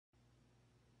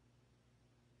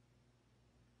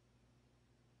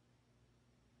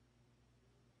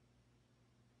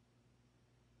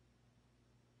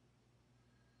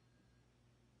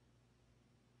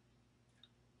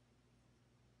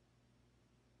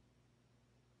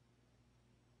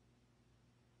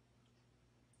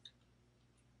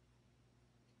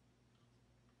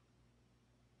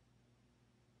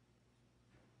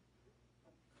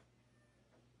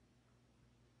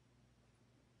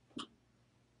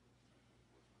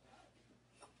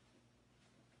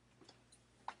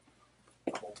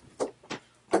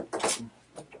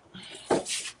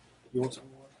You want some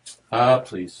water?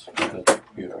 Please.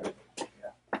 You're all right. Yeah.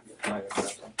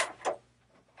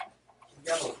 We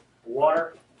got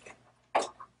water.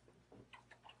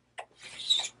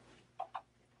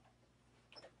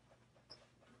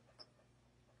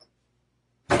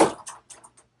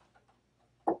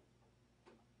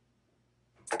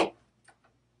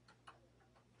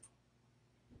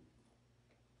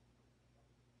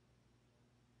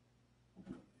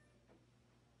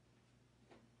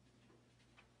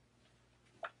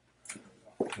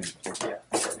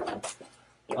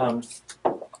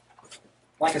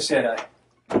 Like I said,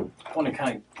 I want to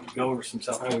kind of go over some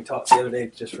stuff. I know we talked the other day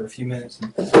just for a few minutes,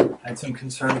 and I had some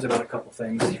concerns about a couple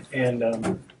things. And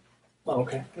okay,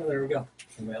 well, there we go.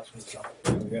 Somebody else wants to talk.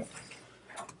 There we go.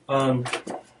 I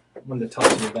wanted to talk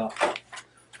to you about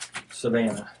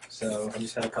Savannah. So I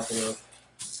just had a couple of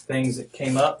things that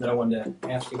came up that I wanted to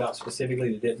ask you about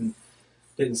specifically that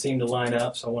didn't seem to line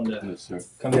up. So I wanted to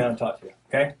come down and talk to you.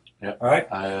 Okay. Yeah. All right.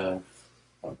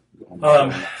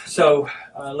 So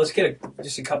let's get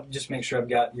just a couple. Just make sure I've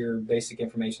got your basic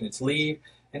information. It's Lee,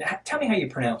 and tell me how you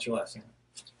pronounce your last name.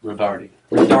 Rodarte.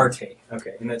 Rodarte.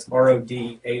 Okay, and that's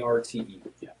Rodarte.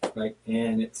 Yeah. Right,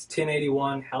 and it's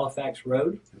 1081 Halifax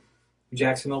Road,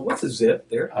 Jacksonville. What's the zip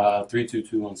there?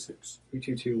 32216.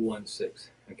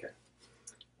 32216. Okay.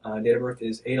 Date of birth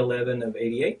is 8/11 of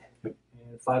 88. Yep.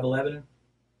 And 5'11".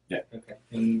 Yeah. Okay.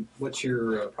 And what's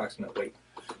your approximate weight?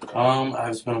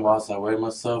 It's been a while since I weighed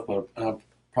myself, but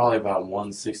probably about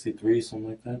 163, something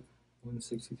like that.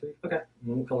 163. Okay.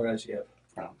 And what color eyes do you have?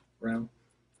 Brown. Brown.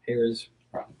 Hair is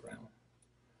brown.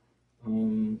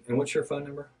 And what's your phone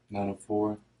number?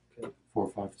 904. Okay.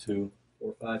 452.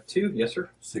 452. Yes, sir.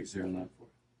 6094.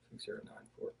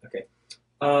 6094. Okay.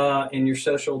 And your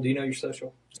social? Do you know your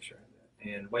social? Make sure I have that.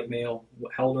 And white male.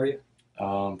 How old are you?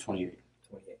 28.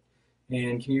 28.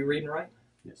 And can you read and write?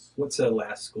 Yes. What's the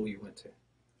last school you went to?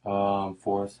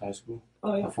 Forest High School.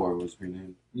 Oh, yeah. Before it was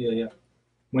renamed. Yeah, yeah.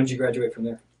 When did you graduate from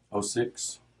there?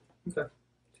 06. Okay.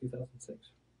 2006.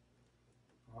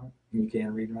 All right. You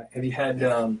can read and write. Have you had,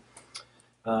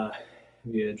 have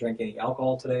you drank any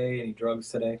alcohol today? Any drugs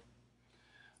today?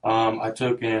 I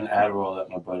took an Adderall that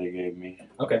my buddy gave me.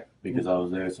 Okay. Because I was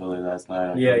there so late last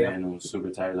night. I Yeah, came yeah. in and was super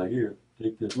tired. Like, here,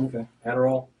 take this. Okay.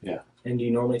 Adderall? Yeah. And do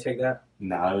you normally take that?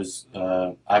 No, it was,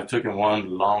 I've taken one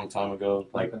long time ago,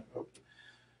 like, Okay.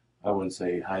 I wouldn't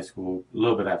say high school, a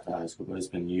little bit after high school, but it's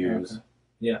been years. Okay.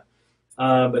 Yeah.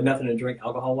 But nothing to drink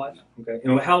alcohol-wise? Okay.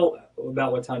 And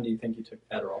about what time do you think you took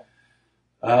Adderall?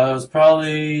 It was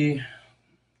probably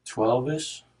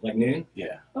 12-ish. Like noon?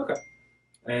 Yeah. Okay.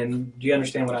 And do you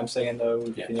understand what I'm saying, though?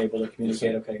 Yeah. Being able to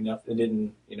communicate, Yes, okay, it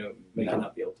didn't, make you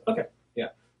not be able to. Okay, yeah.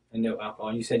 And no alcohol.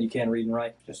 And you said you can read and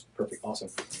write? Yes. Perfect,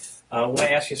 awesome. I want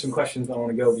to ask you some questions, but I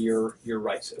want to go over your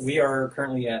rights. We are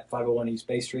currently at 501 East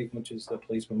Bay Street, which is the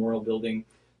Police Memorial Building.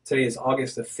 Today is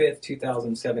August the 5th,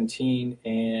 2017,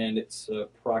 and it's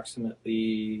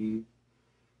approximately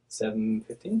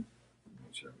 7:15. Make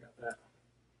sure I've got that.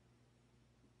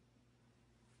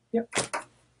 Yep. So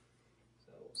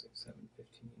we'll say 7:15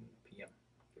 p.m.,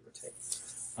 give or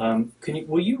take.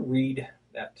 Will you read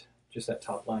just that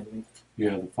top line to me?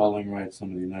 Yeah, the following rights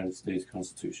under the United States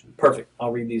Constitution. Perfect.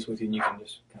 I'll read these with you and you can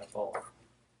just kind of follow.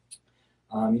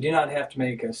 You do not have to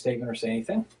make a statement or say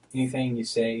anything. Anything you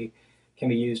say can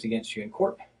be used against you in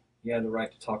court. You have the right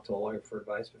to talk to a lawyer for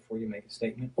advice before you make a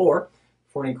statement or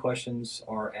before any questions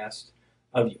are asked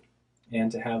of you, and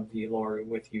to have the lawyer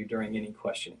with you during any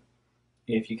questioning.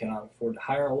 If you cannot afford to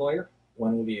hire a lawyer,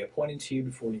 one will be appointed to you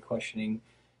before any questioning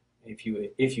if you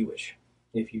wish.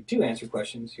 If you do answer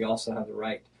questions, you also have the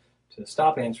right to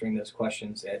stop answering those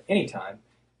questions at any time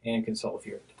and consult with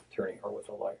your attorney or with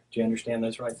a lawyer. Do you understand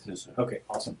those rights? Yes, sir. Okay,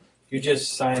 awesome. You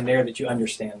just sign there that you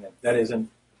understand them. That isn't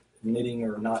admitting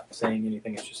or not saying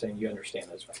anything. It's just saying you understand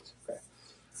those rights. Okay.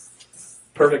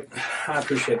 Perfect. I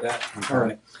appreciate that. Okay. All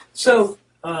right. So,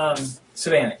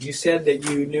 Savannah, you said that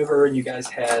you knew her and you guys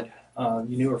had,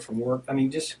 you knew her from work. I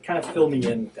mean, just kind of fill me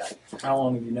in with that. How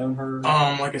long have you known her?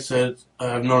 Like I said,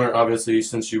 I've known her obviously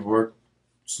since you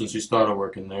started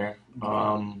working there.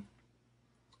 I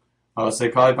would say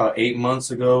probably about 8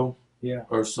 months ago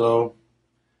or so,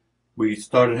 we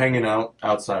started hanging out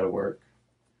outside of work.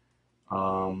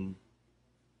 And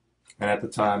at the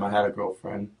time, I had a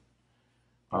girlfriend.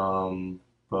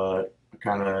 But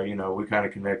kind of, we kind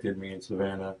of connected, me and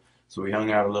Savannah. So we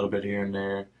hung out a little bit here and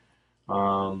there.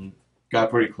 Got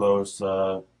pretty close.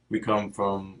 We come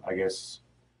from, I guess,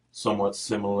 somewhat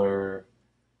similar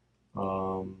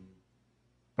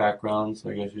backgrounds,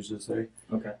 I guess you should say.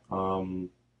 Okay.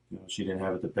 She didn't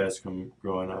have it the best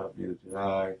growing up, neither did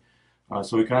I.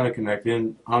 So we kind of connected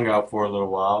and hung out for a little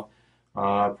while.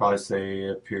 I'd probably say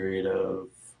a period of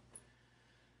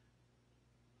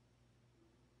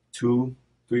 2,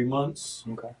 3 months.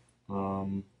 Okay.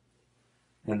 And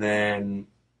then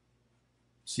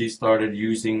she started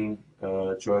using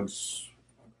drugs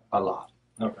a lot.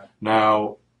 Okay.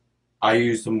 Now, I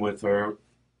used them with her,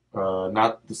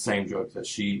 not the same drugs that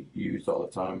she used all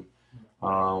the time,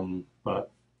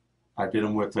 but I did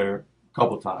them with her a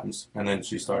couple times, and then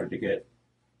she started to get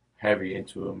heavy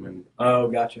into them, and Oh,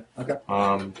 gotcha. Okay.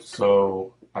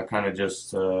 so I kind of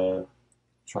just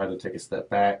tried to take a step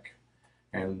back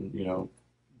and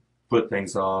put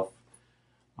things off.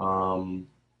 And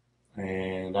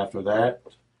after that,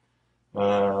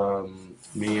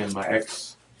 me and my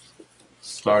ex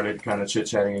started kind of chit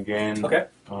chatting again. Okay.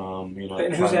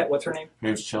 And who's that? What's her name? Her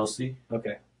name's Chelsea.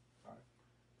 Okay.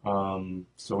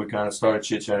 So we kind of started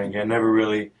chit chatting again. Never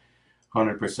really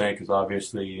 100% because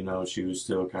obviously, she was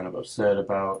still kind of upset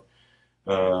about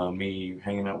me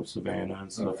hanging out with Savannah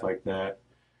and stuff like that.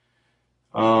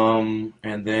 And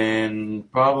then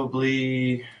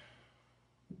probably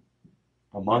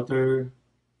a month or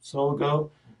so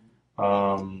ago,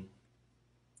 I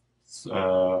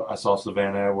saw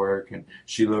Savannah at work, and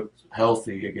she looked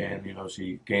healthy again.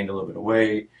 She gained a little bit of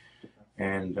weight,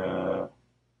 and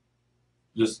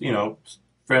just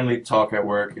friendly talk at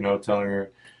work. Telling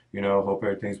her, hope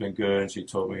everything's been good. And she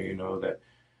told me, that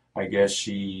I guess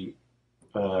she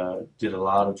did a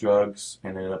lot of drugs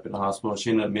and ended up in the hospital.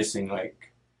 She ended up missing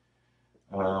like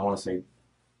I want to say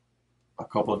a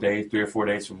couple of days, 3 or 4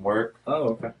 days from work.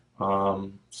 Oh, okay.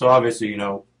 So obviously,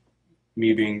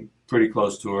 me being pretty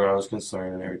close to her, I was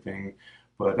concerned and everything.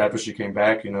 But after she came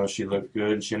back, she looked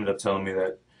good, and she ended up telling me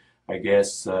that I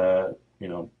guess, over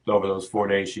those 4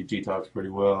 days she detoxed pretty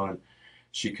well, and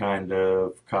she kind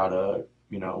of caught a,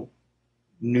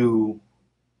 new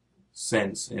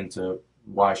sense into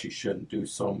why she shouldn't do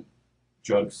some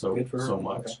drugs so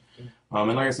much. Okay.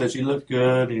 And like I said, she looked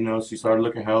good. She started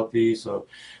looking healthy. So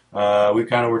we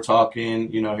kind of were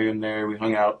talking, here and there. We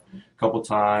hung out a couple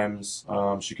times.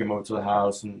 She came over to the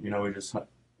house, and we just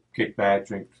kicked back,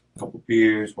 drink a couple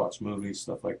beers, watch movies,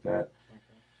 stuff like that.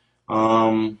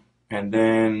 And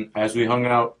then as we hung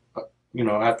out,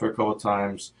 after a couple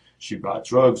times, she brought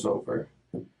drugs over.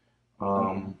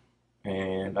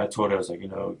 And I told her, I was like,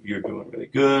 you're doing really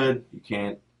good. You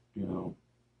can't, you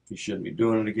shouldn't be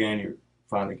doing it again. You're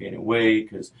finally gaining weight,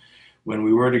 because when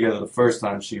we were together the first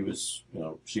time, she was,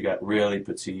 she got really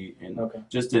petite and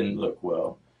just didn't look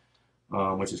well,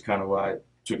 which is kind of why I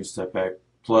took a step back.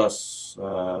 Plus,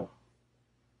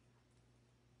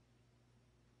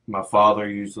 my father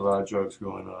used a lot of drugs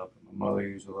growing up. My mother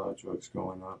used a lot of drugs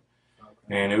growing up.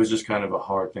 And it was just kind of a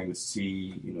hard thing to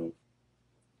see,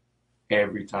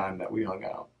 every time that we hung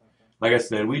out. Like I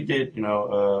said, we did,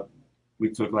 we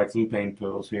took like some pain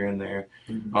pills here and there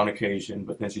on occasion,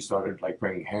 but then she started like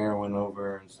bringing heroin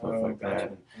over and stuff like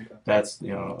that. And that's,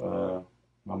 my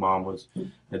mom was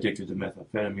addicted to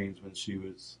methamphetamines when she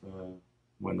was,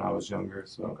 when I was younger.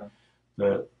 So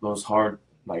those hard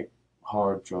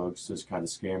drugs just kind of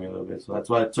scare me a little bit. So that's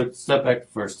why I took a step back the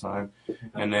first time.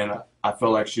 And then I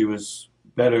felt like she was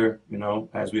better,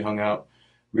 as we hung out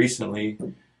recently.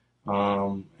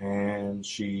 And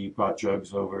she brought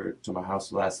drugs over to my house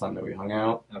the last time that we hung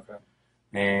out.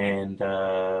 And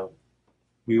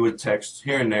we would text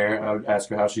here and there. I would ask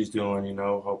her how she's doing,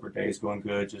 hope her day's going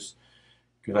good. Just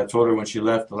because I told her when she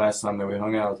left the last time that we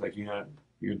hung out, I was like,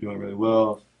 you're doing really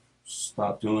well.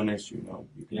 Stop doing this, you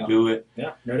can do it.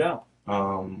 Yeah, no doubt.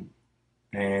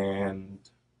 And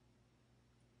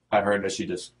I heard that she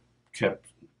just kept,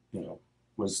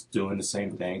 was doing the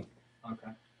same thing.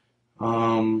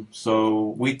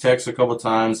 So we texted a couple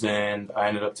times, and I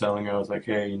ended up telling her, I was like,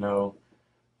 hey,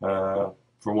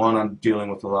 for one, I'm dealing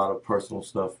with a lot of personal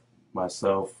stuff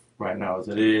myself right now as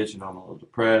it is. I'm a little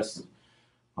depressed.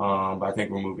 But I think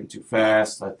we're moving too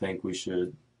fast. I think we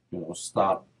should,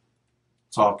 stop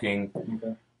talking.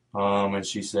 And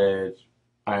she said,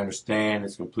 I understand.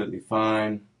 It's completely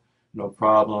fine. No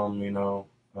problem.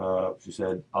 She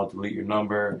said, I'll delete your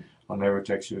number. I'll never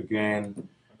text you again.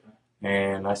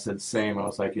 And I said the same. I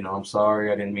was like, I'm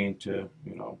sorry. I didn't mean to,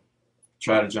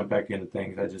 try to jump back into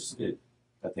things.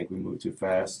 I think we moved too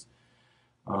fast.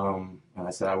 And I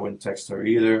said I wouldn't text her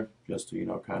either, just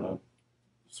to, kind of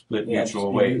split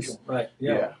mutual ways. Mutual. Right.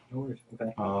 Yeah. No worries.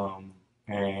 Okay.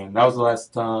 And that was the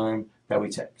last time that we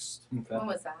texted. When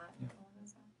was that?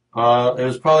 It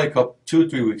was probably 2 or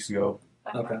 3 weeks ago.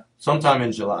 Okay. Sometime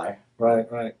in July.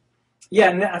 Right. Yeah,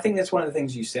 and I think that's one of the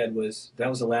things you said was that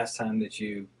was the last time that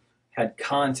you had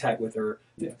contact with her,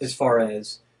 as far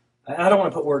as I don't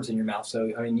want to put words in your mouth,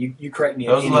 so I mean, you correct me.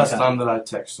 That was the last time time that I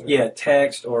texted her. Yeah,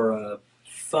 text or a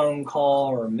phone call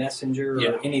or a messenger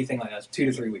Yeah. or anything like that. 2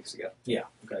 to 3 weeks ago. Yeah.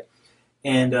 Okay.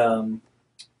 And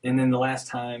then the last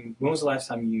time, when was the last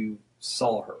time you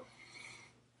saw her?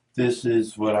 This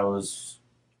is what I was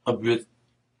a bit.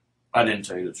 I didn't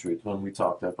tell you the truth when we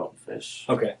talked at Bonefish.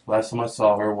 Okay. Last time I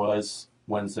saw her was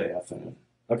Wednesday afternoon.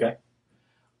 Okay.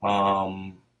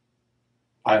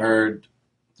 I heard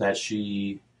that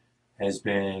she has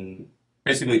been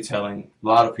basically telling a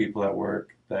lot of people at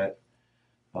work that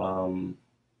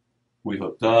we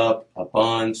hooked up a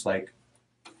bunch, like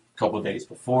a couple of days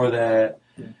before that,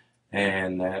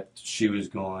 and that she was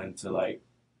going to like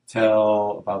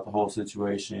tell about the whole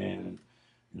situation,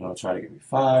 you know, try to get me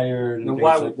fired. And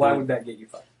why would that get you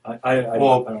fired?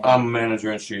 I'm a manager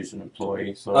and she's an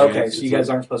employee, so okay, so you guys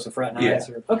aren't supposed to fraternize.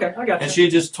 Yeah. Okay, I got you. And she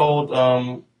just told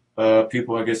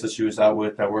people, I guess, that she was out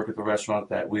with that work at the restaurant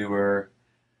that we were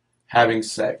having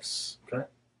sex. Okay.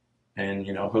 And,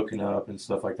 you know, hooking up and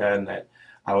stuff like that, and that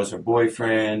I was her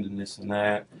boyfriend and this and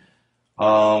that. So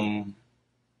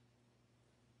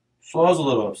I was a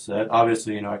little upset.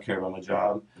 Obviously, you know, I care about my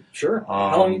job. Sure.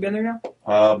 How long have you been there now?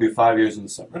 It'll be 5 years in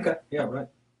December. Okay. Yeah, right.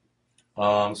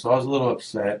 So I was a little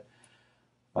upset.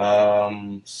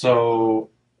 So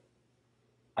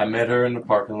I met her in the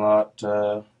parking lot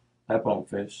at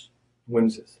Bonefish. When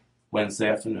was this? Wednesday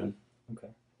afternoon. Okay.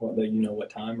 Well, do you know what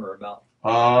time or about?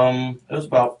 It was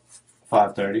about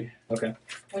 5:30. Okay.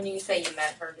 When you say you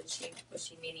met her, was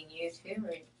she meeting you too,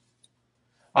 or?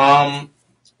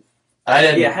 I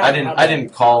didn't. Yeah, I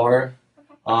didn't call her.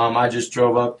 I just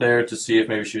drove up there to see if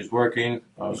maybe she was working.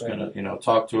 I was gonna, you know,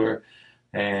 talk to her,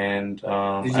 and did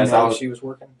you know she was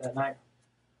working that night?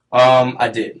 I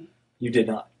did. You did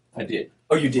not. I did.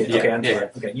 Oh, you did. Yeah, Okay, I'm yeah. sorry.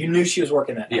 Okay, you knew she was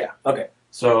working that night. Yeah. Okay.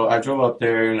 So I drove up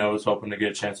there, and I was hoping to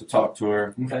get a chance to talk to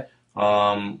her. Okay.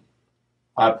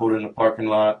 I pulled in the parking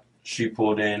lot. She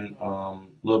pulled in a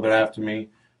little bit after me.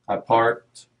 I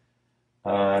parked,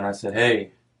 and I said,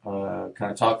 "Hey, can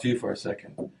I talk to you for a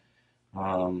second?"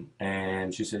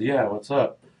 And she said, "Yeah, what's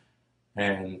up?"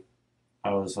 And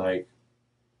I was like,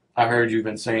 "I heard you've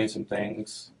been saying some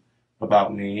things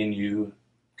about me and you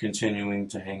continuing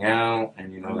to hang out,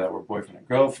 and you know that we're boyfriend and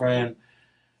girlfriend."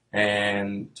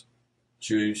 And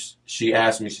she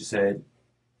asked me, she said,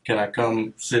 "Can I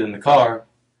come sit in the car?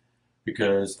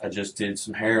 Because I just did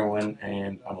some heroin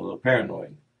and I'm a little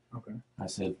paranoid." Okay. I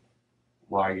said,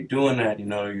 "Why are you doing that? You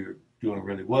know, you're doing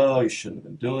really well. You shouldn't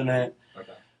have been doing that."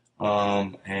 Okay.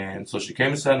 And so she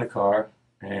came and sat in the car,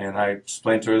 and I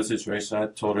explained to her the situation. I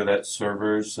told her that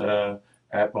servers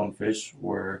at Bonefish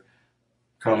were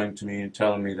coming to me and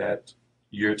telling me that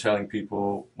you're telling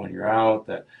people when you're out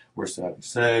that we're still having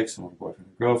sex and we're boyfriend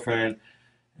and girlfriend.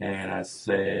 And I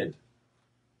said,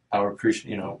 "I would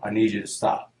appreciate, you know, I need you to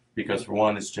stop, because for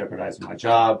one, it's jeopardizing my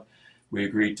job. We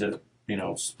agreed to, you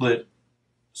know,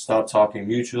 stop talking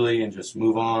mutually and just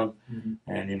move on,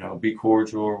 and, you know, be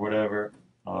cordial or whatever."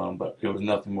 But it was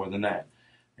nothing more than that.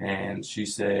 And she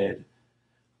said,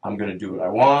 "I'm going to do what I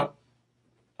want.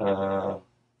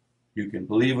 You can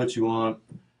believe what you want.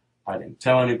 I didn't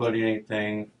tell anybody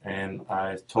anything." And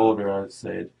I told her, I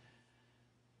said,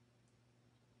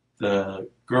 "The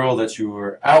girl that you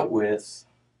were out with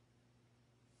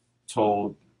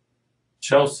told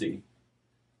Chelsea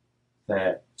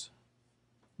that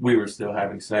we were still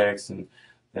having sex and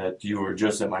that you were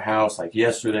just at my house like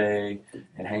yesterday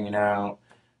and hanging out."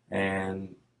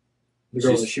 And The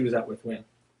girl that she was out with when?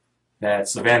 that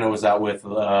Savannah was out with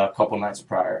a couple nights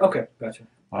prior. Okay, gotcha.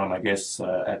 I guess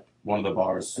at one of the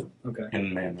bars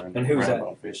in Mandarin. And who was that?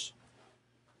 Bonefish.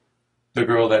 The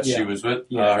girl that she Yeah. was with,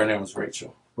 Yeah. her name was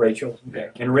Rachel. Rachel.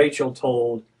 Okay. And Rachel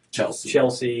told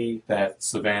Chelsea that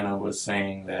Savannah was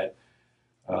saying that,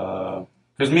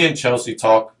 because me and Chelsea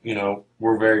talk, you know,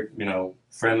 we're very, you know,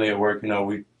 friendly at work, you know,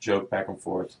 we joke back and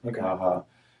forth. Okay.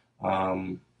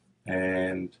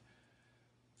 And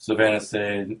Savannah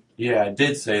said, "Yeah, I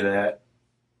did say that,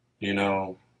 you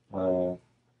know, I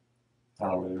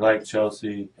don't really like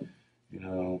Chelsea, you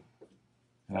know."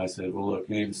 And I said, "Well, look,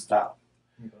 you need to stop.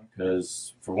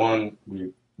 Because for one,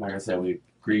 like I said, we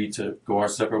agreed to go our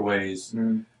separate ways.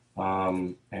 And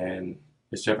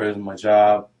it's jeopardizing my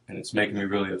job, and it's making me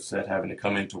really upset having to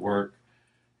come into work,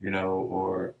 you know,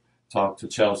 or talk to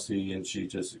Chelsea, and she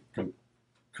just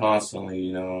constantly,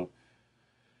 you know,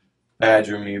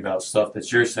 badger me about stuff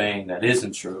that you're saying that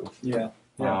isn't true." Yeah.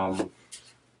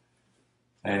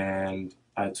 And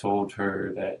I told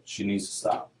her that she needs to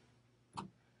stop.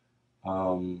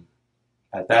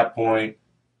 At that point,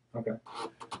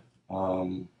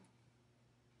 and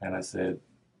I said,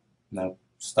 "No,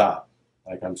 stop.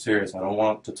 Like, I'm serious. I don't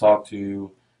want to talk to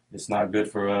you. It's not good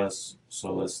for us,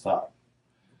 so let's stop.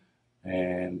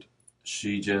 And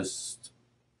she just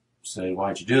said,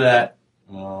 why'd you do that?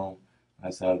 I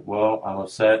said, well, I'm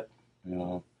upset,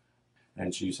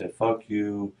 And she said, fuck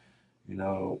you,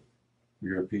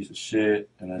 you're a piece of shit.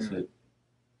 And I said,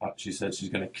 she said she's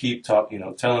going to keep talking,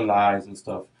 telling lies and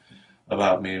stuff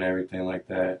about me and everything like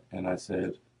that. And I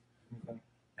said,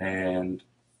 and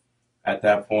at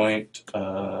that point,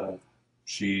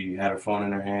 she had her phone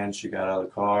in her hand. She got out of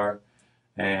the car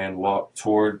and walked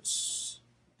towards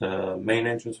the main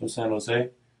entrance from San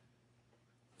Jose.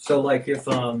 So, like, if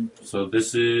So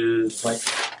this is like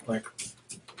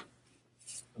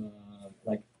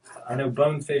I know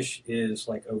Bonefish is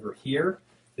like over here.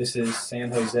 This is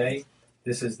San Jose.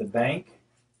 This is the bank.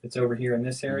 It's over here in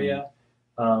this area.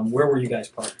 Where were you guys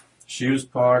parked? She was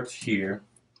parked here.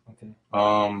 Okay.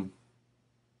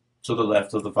 To the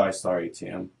left of the 5-star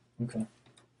ATM. Okay.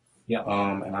 Yeah.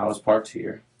 And I was parked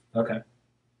here. Okay.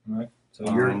 All right. So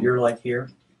you're like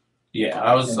here. Yeah,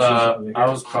 I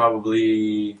was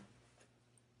probably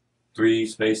 3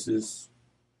 spaces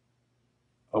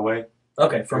away.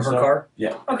 Okay, from her car.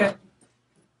 Yeah. Okay.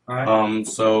 All right.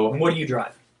 So and what do you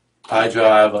drive? I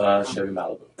drive a Chevy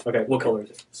Malibu. Okay. What color is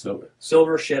it? Silver.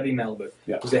 Silver Chevy Malibu.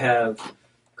 Yeah. Does it have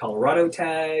Colorado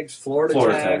tags, Florida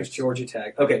tags, Georgia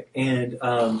tags? Okay. And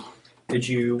when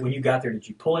you got there, did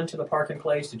you pull into the parking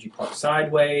place? Did you park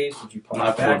sideways? Did you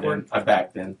park backward? I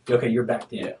backed in. Okay, you're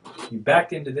backed in. Yeah. You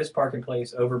backed into this parking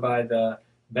place over by the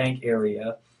bank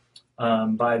area,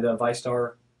 by the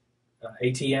ViStar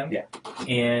ATM. Yeah.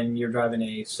 And you're driving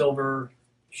a silver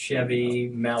Chevy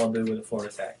Malibu with a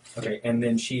Florida tag. Okay, and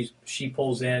then she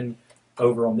pulls in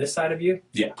over on this side of you?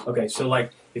 Yeah. Okay, so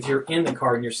like if you're in the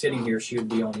car and you're sitting here, she would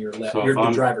be on your left. So You're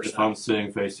the driver's side. If I'm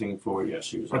sitting facing forward, yeah,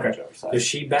 she was on the driver's side. Does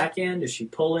she back in? Does she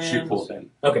pull in? She pulled in.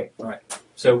 Okay, all right.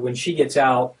 So when she gets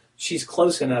out, she's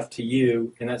close enough to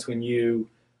you, and that's when you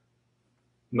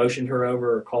motioned her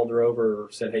over or called her over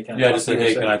or said, hey, can I talk to you? Yeah, just said,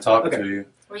 hey, can I talk to you?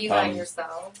 Were you by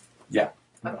yourself? Yeah.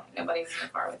 Okay. Nobody was in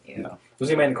the car with you? No. Was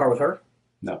anybody in the car with her?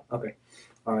 No. Okay.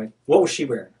 All right. What was she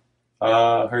wearing?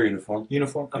 Her uniform.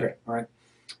 Uniform? Okay. All right.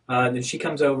 Then she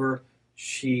comes over.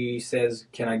 She says,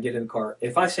 can I get in the car?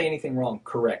 If I say anything wrong,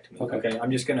 correct me. Okay. I'm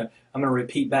gonna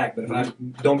repeat back, but if I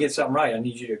don't get something right, I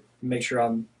need you to make sure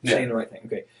I'm saying the right thing.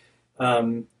 Okay.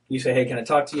 You say, hey, can I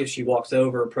talk to you? She walks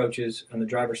over, approaches on the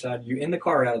driver's side. You in the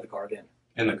car or out of the car then?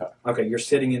 In the car. Okay. You're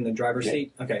sitting in the driver's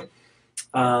seat? Okay.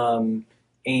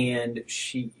 And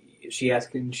she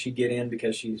asked, can she get in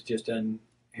because she's just done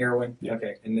heroin? Yeah.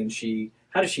 Okay. And then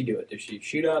how does she do it? Does she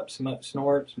shoot up, snort?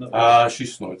 She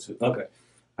snorts it. Okay.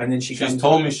 And then she's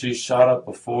told me she shot up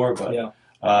before, but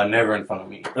never in front of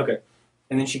me. Okay.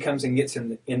 And then she comes and gets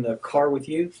in the car with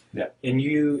you? Yeah. And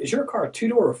is your car a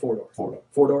 2-door or 4-door? 4-door.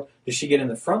 4-door. Does she get in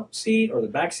the front seat or the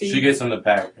back seat? She gets in the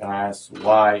back, and I asked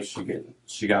why she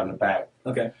got in the back.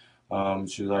 Okay.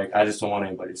 She was like, I just don't want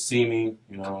anybody to see me,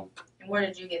 And where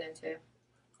did you get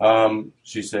into?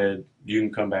 She said, you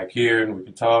can come back here and we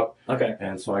can talk. Okay.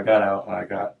 And so I got out and I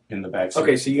got in the back seat.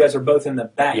 Okay, so you guys are both in the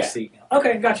back seat now.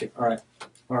 Okay, got you. All right.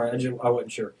 I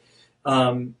wasn't sure.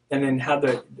 And then how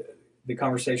the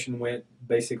conversation went,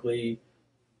 basically,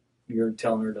 you're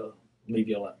telling her to leave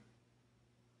you alone.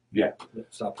 Yeah.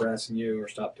 Stop harassing you, or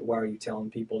why are you telling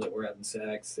people that we're having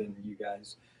sex and you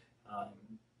guys,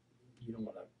 you don't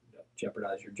want to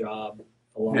jeopardize your job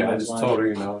along those I just lines? told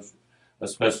her,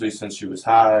 especially since she was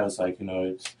high, I was like,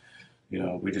 it's,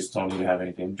 we just don't need to have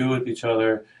anything to do with each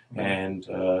other. And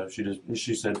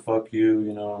she said, fuck you,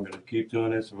 I'm going to keep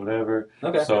doing this or whatever.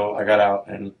 Okay. So I got out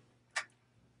and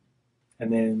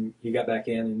then you got back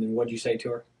in, and then what did you say to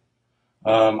her?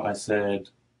 I said,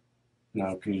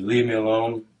 no, can you leave me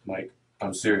alone? Like,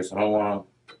 I'm serious. I don't want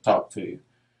to talk to you.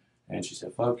 And she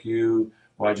said, fuck you.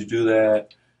 Why'd you do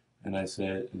that? And I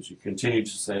said, and she continued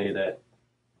to say that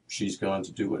she's going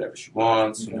to do whatever she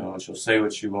wants, and she'll say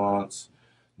what she wants,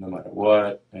 no matter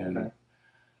what. And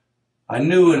I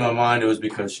knew in my mind it was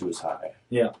because she was high.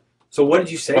 Yeah. So what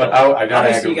did you say? But I got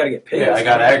aggravated. You got to get pissed. Yeah, I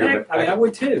got aggravated. I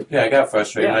would too. Yeah, I got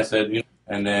frustrated. Yeah. And I said,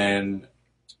 and then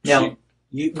now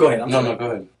you go ahead. No,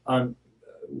 go ahead.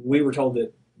 We were told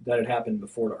that had happened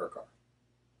before to her car.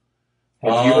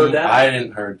 Have you heard that? I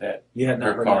didn't heard that. You had not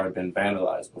heard that? Her car had been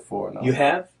vandalized before. No. You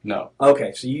have? No.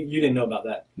 Okay, so you didn't know about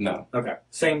that? No. Okay,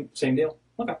 same deal.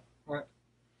 Okay, all right.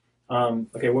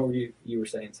 Okay, what were you were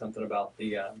saying something about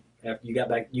the after you got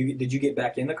back? Did you get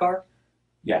back in the car?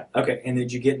 Yeah. Okay, and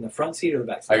did you get in the front seat or the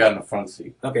back seat? I got in the front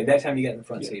seat. Okay, that time you got in the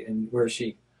front seat, and where is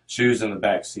she? She was in the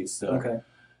back seat still. Okay.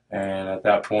 And at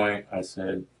that point, I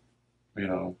said,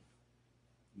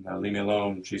 Now leave me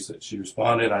alone. She said, she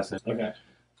responded. I said, Okay.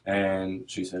 and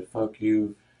she said, fuck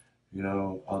you. You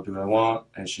know, I'll do what I want.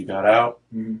 And she got out.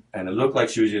 Mm-hmm. And it looked like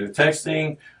she was either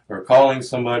texting or calling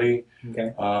somebody.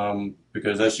 Okay.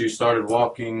 Because as she started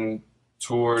walking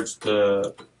towards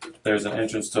there's an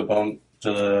entrance to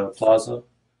the plaza.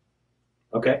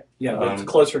 Okay. Yeah, but it's Um,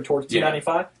 closer towards yeah.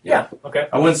 295? Yeah. Okay.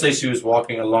 I wouldn't say she was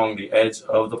walking along the edge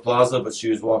of the plaza, but she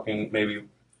was walking maybe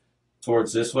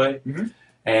towards this way. Mm-hmm.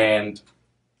 And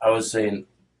I would say an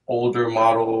older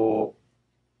model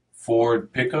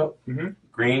Ford pickup, Mm-hmm.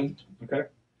 green, Okay.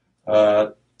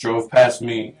 drove past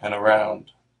me and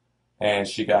around, and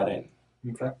she got in.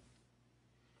 Okay.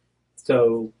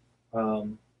 So, while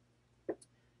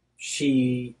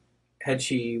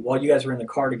you guys are in the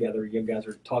car together, you guys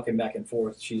are talking back and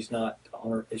forth. She's not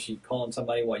on her. Is she calling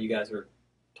somebody while you guys are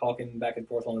talking back and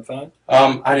forth on the phone?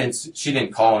 She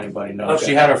didn't call anybody. No, Okay.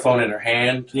 she had her phone in her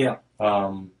hand. Yeah.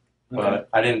 But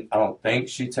I don't think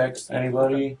she texted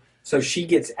anybody. So she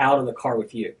gets out of the car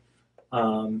with you,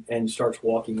 and starts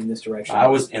walking in this direction. I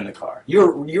was in the car.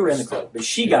 You're in the car, but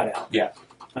she got out. Yeah.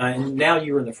 And now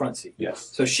you're in the front seat. Yes.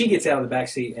 So she gets out of the back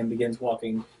seat and begins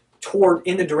walking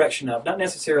in the direction of, not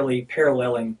necessarily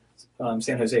paralleling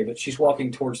San Jose, but she's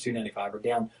walking towards 295 or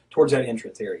down towards that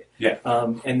entrance area. Yeah.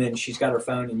 And then she's got her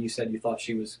phone, and you said you thought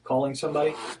she was calling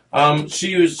somebody.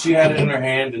 She had it in her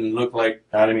hand and looked like,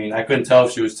 I mean, I couldn't tell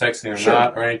if she was texting or Sure.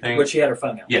 not or anything. But she had her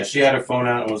phone out. Yeah, she had her phone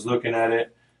out and was looking at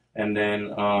it, and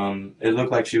then it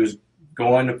looked like she was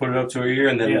going to put it up to her ear,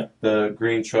 and then the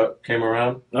green truck came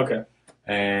around, Okay.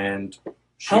 and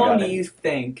she How long got do in. you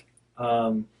think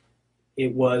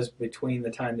it was between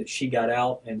the time that she got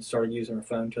out and started using her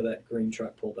phone till that green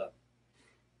truck pulled up?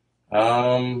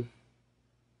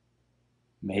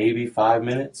 Maybe 5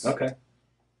 minutes. Okay.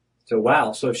 So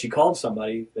wow. So if she called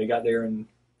somebody, they got there in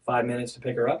 5 minutes to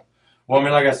pick her up? Well, I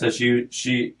mean, like I said,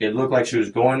 it looked like she was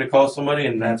going to call somebody,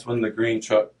 and that's when the green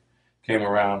truck came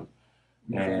around,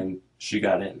 and she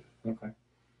got in. Okay.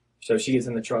 So she gets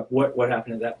in the truck. What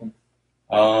happened at that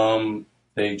one?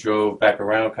 They drove back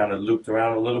around, kind of looped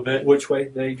around a little bit. Which way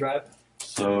did they drive?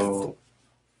 So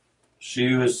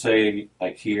she would say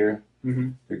like here. Mm-hmm.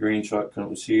 The green truck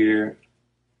comes here,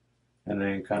 and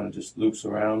then kind of just loops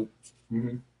around.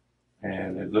 Mm-hmm.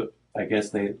 And it looked. I guess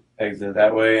they exited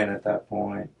that way, and at that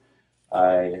point,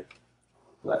 I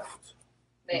left.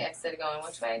 They exited going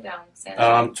which way? Down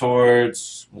Santa?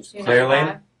 Towards Claire 295?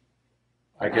 Lane.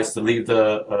 I guess to leave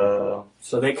the.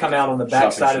 So they come out on the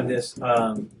back side of Shopping this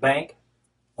bank,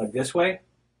 like this way?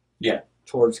 Yeah.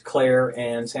 Towards Claire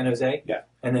and San Jose? Yeah.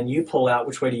 And then you pull out.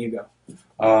 Which way do you go?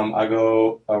 I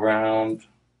go around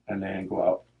and then go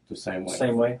out the same way.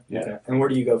 Same way? Yeah. Okay. And where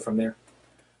do you go from there?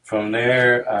 From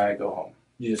there, I go home.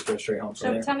 You just go straight home from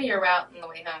So there? tell me your route on the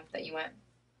way home that you went.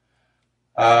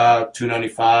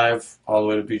 295 all the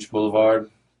way to Beach Boulevard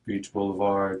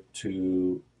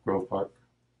to Grove Park,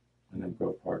 and then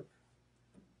Grove Park.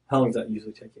 How long does that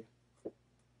usually take you?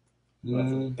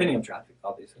 Mm, Depending on traffic,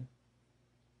 obviously.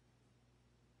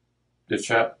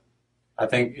 I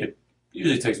think it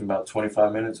usually takes me about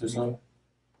 25 minutes or so.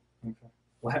 Okay.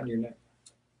 What happened to your neck?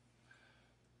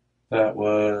 That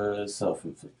was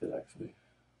self-inflicted, actually.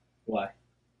 Why?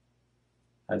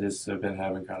 I just have been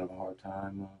having kind of a hard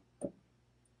time. To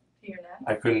your neck?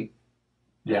 I couldn't.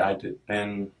 Yeah, I did.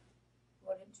 And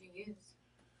What did you use?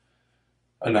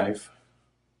 a knife.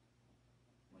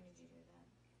 When did you do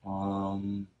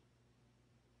that?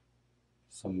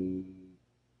 Some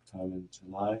time in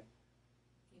July. You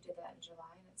did that in July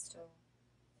and it's still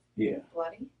Yeah.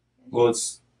 bloody? Well,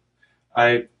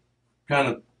 I kind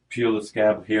of peel the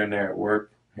scab here and there at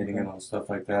work, hitting it on stuff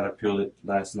like that. I peeled it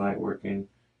last night working,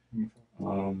 and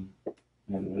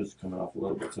it was coming off a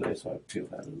little bit today, so I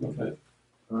peeled that a little bit.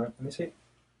 All right, let me see.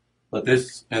 But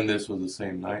this was the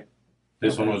same night.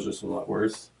 This one was just a lot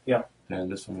worse. Yeah. Than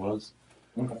this one was.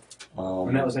 Okay.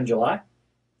 And that was in July?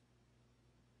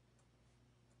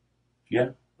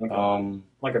 Yeah. Okay.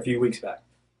 Like a few weeks back?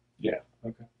 Yeah.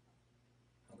 Okay.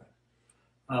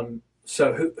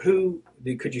 So who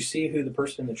could you see who the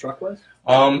person in the truck was?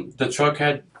 The truck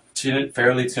had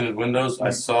fairly tinted windows. I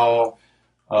saw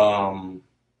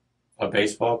a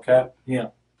baseball cap. Yeah.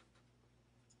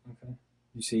 Okay.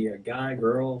 You see a guy,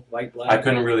 girl, white, black? I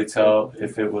couldn't really tell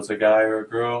if it was a guy or a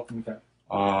girl. Okay.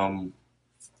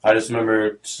 I just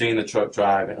remember seeing the truck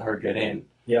drive and her get in.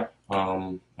 Yeah.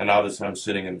 And obviously I'm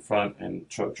sitting in front and the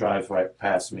truck drives right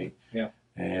past me. Yeah.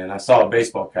 And I saw a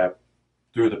baseball cap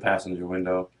through the passenger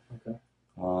window. Okay.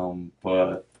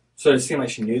 But So did it seem like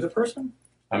she knew the person?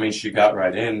 I mean, she got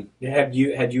right in. Had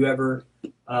you ever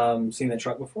seen that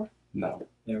truck before? No.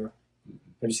 Never.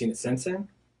 Have you seen it since then?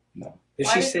 No. Did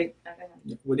Why she did- say?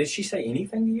 Okay. Well, did she say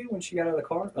anything to you when she got out of the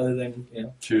car, other than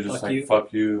She was just Fuck like, you.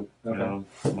 "Fuck you," Okay. you know,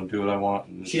 I'm gonna do what I want.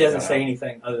 And she doesn't got say out.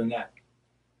 anything other than that?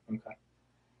 Okay.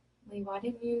 Lee, why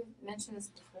didn't you mention this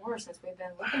before? Since we've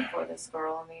been looking for this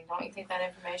girl, I mean, don't you think that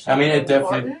information? I mean, is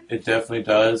important? it definitely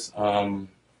does. And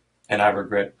I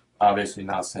regret obviously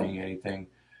not saying anything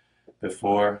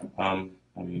before. I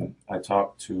mean, I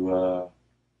talked to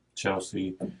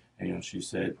Chelsea, and she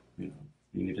said, you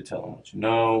need to tell them what you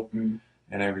know Mhm.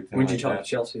 and everything. When did like you talk that. to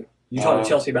Chelsea? You talked to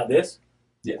Chelsea about this?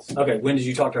 Yes. Okay. When did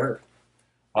you talk to her?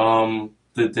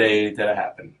 The day that it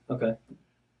happened. Okay.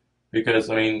 Because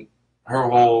I mean, her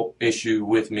whole issue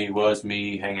with me was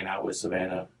me hanging out with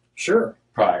Savannah Sure.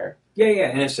 prior. Yeah, yeah.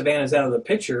 And if Savannah's out of the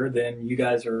picture, then you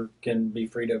guys can be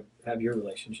free to have your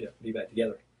relationship, be back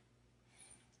together.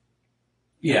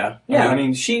 Yeah. Yeah. I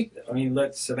mean,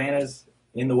 let Savannah's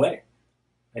in the way,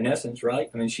 in essence, right?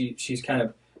 I mean, she's kind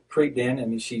of creeped in. I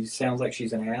mean, she sounds like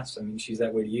she's an ass. I mean, she's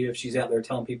that way to you. If she's out there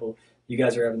telling people you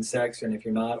guys are having sex, and if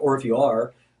you're not, or if you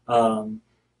are,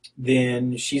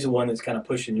 then she's the one that's kind of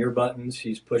pushing your buttons.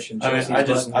 She's pushing Chelsea's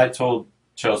buttons. I told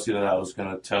Chelsea that I was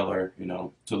gonna tell her,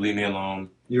 to leave me alone.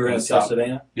 You were going to tell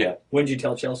Savannah? Yeah. When did you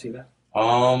tell Chelsea that?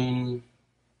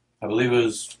 I believe it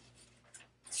was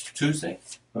Tuesday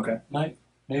Okay. night,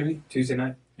 maybe. Tuesday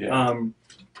night? Yeah.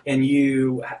 And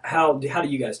you, how do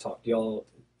you guys talk? Do y'all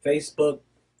Facebook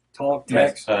talk,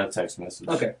 text? Text message.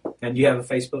 Okay. And you have a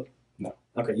Facebook? No.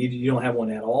 Okay. You don't have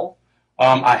one at all?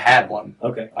 I had one.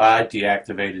 Okay. I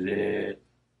deactivated it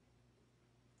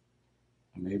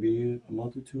maybe a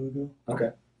month or two ago. Okay.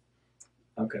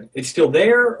 Okay. It's still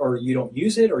there, or you don't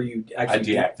use it, or you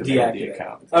actually I deactivated the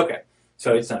account. Okay.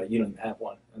 So it's not, you don't have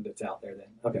one that's out there then.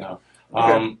 Okay. No.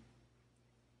 Okay.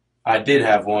 I did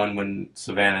have one when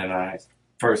Savannah and I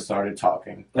first started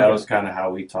talking. That Okay. was kind of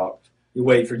how we talked. You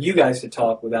wait for you guys to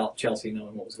talk without Chelsea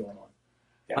knowing what was going on.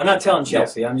 Yeah. I'm not telling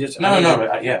Chelsea. I'm just No.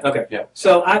 Yeah. Okay. Yeah.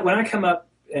 So when I come up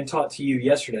and talk to you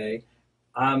yesterday,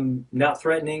 I'm not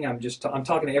threatening. I'm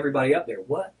talking to everybody up there.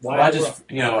 What? Why? Well, I just,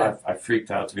 I freaked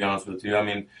out, to be honest with you. I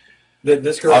mean,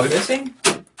 This girl's missing?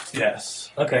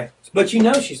 yes. Okay. But you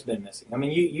know she's been missing. I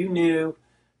mean, you knew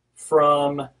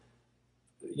from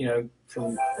in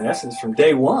essence from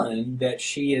day one that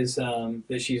she's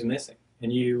missing,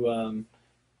 and you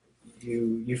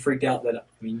freaked out that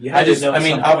you had to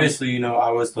know. Obviously,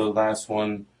 I was the last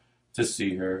one to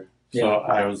see her, so Yeah.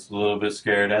 I was a little bit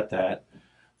scared at that.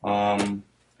 How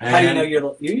do you know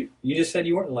you just said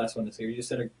you weren't the last one to see her? You just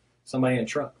said somebody in a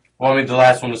truck. Well, I mean, the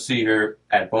last one to see her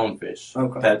at Bonefish.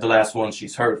 Okay. The last one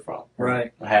she's heard from.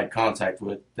 Right. I had contact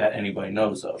with that anybody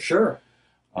knows of. Sure.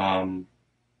 And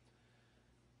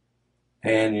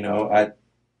I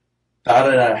thought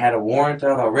that I had a warrant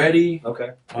out already.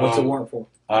 Okay. What's the warrant for?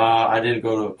 I didn't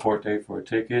go to a court date for a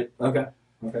ticket. Okay.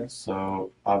 Okay.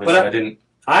 So obviously I didn't.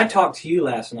 I talked to you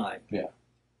last night. Yeah.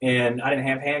 And I didn't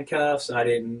have handcuffs.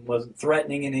 Wasn't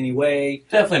threatening in any way.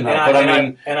 Definitely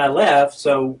not. And I left.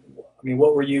 So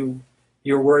what were you?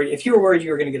 You were worried. If you were worried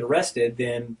you were going to get arrested,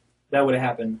 then that would have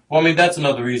happened. Well, that's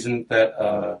another reason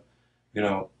that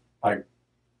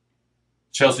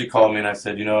Chelsea called me and I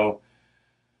said,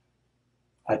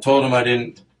 I told him I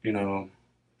didn't, know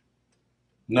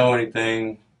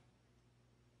anything.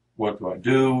 What do I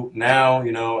do now? I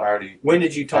already. When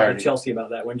did you talk to Chelsea about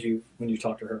that? When did you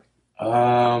talk to her?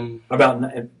 About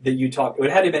that you talked. It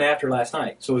had to have been after last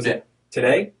night. So was it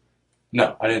today?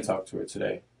 No, I didn't talk to her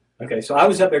today. Okay, so I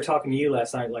was up there talking to you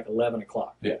last night at like 11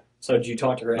 o'clock. Yeah. So did you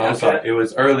talk to her No, after I'm sorry. that? It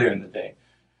was earlier in the day.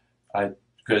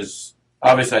 Because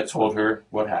obviously I told her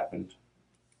what happened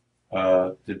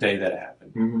the day that it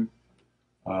happened.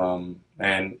 Mm-hmm.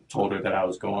 And told her that I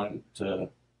was going to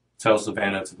tell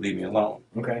Savannah to leave me alone.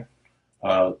 Okay.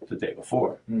 The day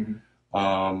before.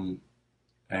 Mm-hmm.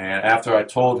 And after I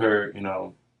told her,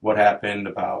 what happened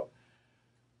about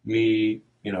me,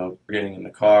 getting in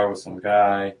the car with some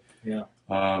guy. Yeah.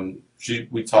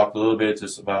 We talked a little bit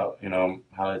just about,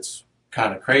 how it's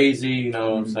kind of crazy, you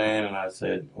know what I'm saying? And I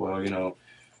said, well,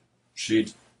 she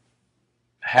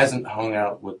hasn't hung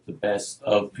out with the best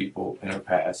of people in her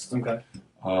past. Okay.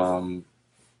 And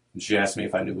she asked me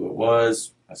if I knew who it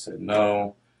was. I said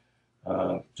no.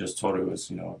 Just told her it was,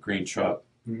 a green truck.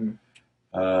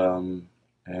 Mm-hmm.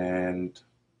 And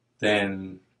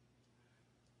then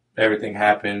everything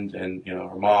happened, and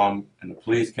her mom and the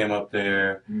police came up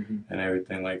there and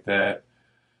everything like that.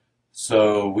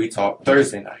 So we talked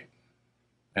Thursday night,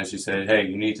 and she said, "Hey,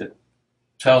 you need to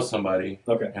tell somebody."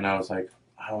 Okay. And I was like,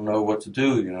 "I don't know what to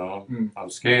do. I'm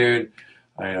scared.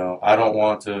 I don't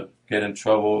want to get in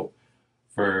trouble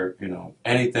for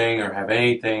anything or have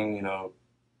anything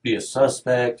be a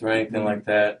suspect or anything like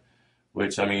that."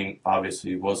 which I mean,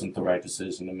 obviously wasn't the right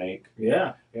decision to make.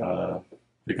 Yeah.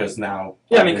 Because now,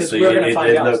 Yeah, I mean, because we're going to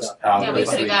find out stuff. Yeah, we could have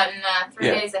Obviously, gotten 3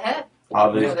 days ahead.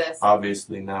 This.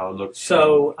 obviously now it looks.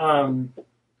 So,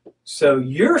 so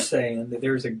you're saying that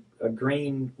there's a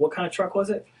green. What kind of truck was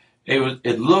it?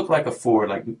 It looked like a Ford,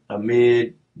 like a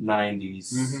mid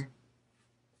 '90s. Mm-hmm.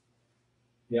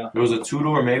 Yeah. It was a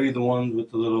 2-door, maybe the one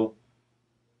with the little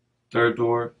third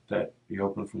door that you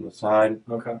open from the side.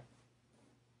 Okay.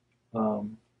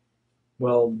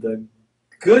 Well, the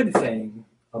good thing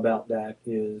about that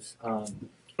is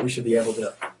we should be able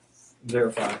to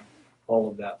verify all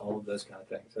of those kind of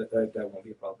things. That won't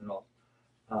be a problem at all.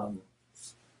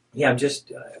 Yeah, I'm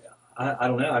just, I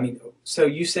don't know. I mean, so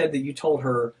you said that you told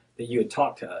her that you had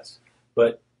talked to us,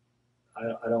 but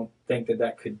I don't think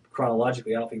that could,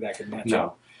 chronologically, I don't think that could match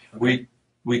up. Okay.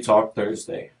 We talked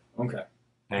Thursday. Okay.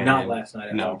 And Not last night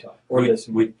after no, we talked. Or this.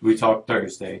 We talked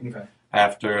Thursday. Okay.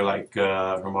 After, like,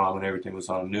 her mom and everything was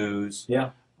on the news.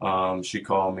 Yeah. She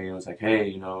called me and was like, hey,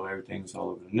 you know, everything's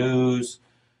all over the news.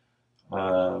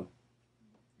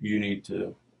 You need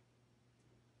to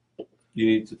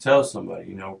tell somebody,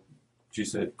 you know. She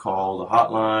said call the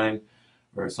hotline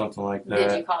or something like that.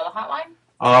 Did you call the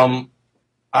hotline?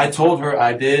 I told her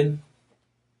I did,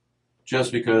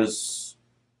 just because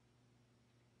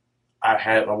I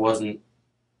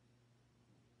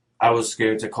was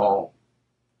scared to call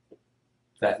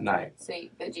that night.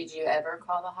 But did you ever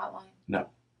call the hotline? No.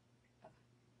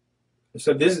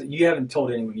 So you haven't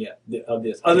told anyone yet of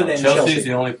this, other than Chelsea's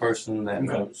the only person that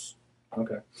knows.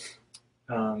 Okay.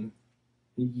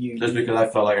 Just because I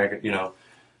felt like I could, you know,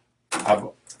 I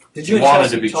did you wanted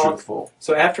to be truthful.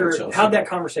 So how'd that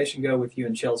conversation go with you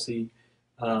and Chelsea?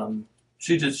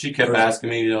 She kept asking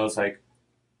me, you know, it's like,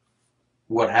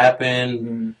 what happened?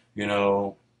 Mm-hmm. You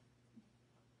know,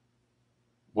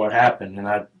 what happened? And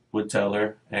I would tell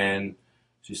her, and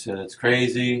she said it's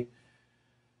crazy.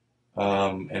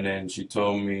 And then she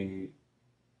told me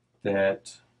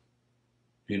that,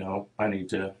 you know, I need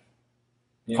to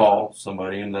call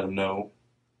somebody and let them know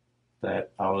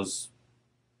that I was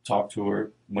talked to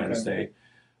her Wednesday,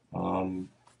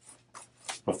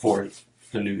 before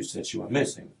the news that she went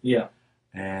missing. Yeah.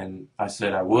 And I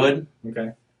said I would.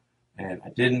 Okay. And I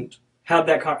didn't. How'd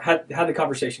the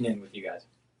conversation end with you guys?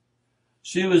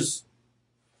 She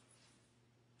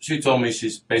told me,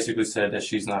 she's basically said that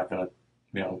she's not gonna,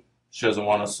 you know, she doesn't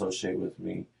want to associate with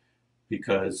me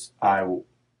because I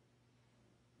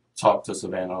talked to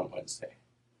Savannah on Wednesday.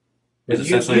 You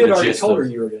had already told her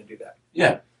you were going to do that.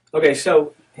 Yeah. Okay,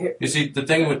 so you see, the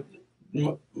thing with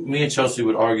me and Chelsea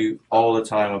would argue all the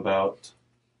time about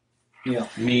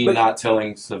not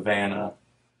telling Savannah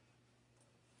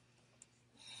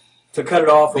to cut it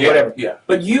off or whatever. Yeah.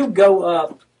 But you go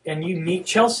up and you meet.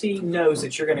 Chelsea knows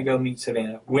that you're going to go meet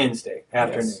Savannah Wednesday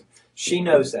afternoon. Yes. She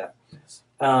knows that.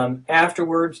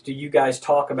 Afterwards, do you guys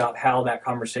talk about how that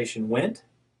conversation went?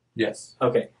 Yes.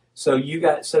 Okay. So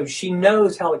she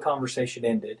knows how the conversation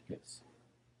ended. Yes.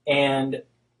 And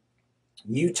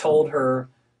you told her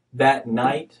that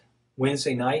night,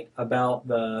 Wednesday night, about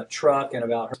the truck and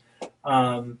about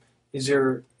her.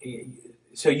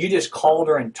 So you just called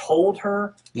her and told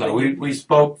her? No, we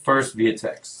spoke first via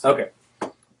text. Okay.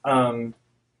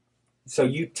 So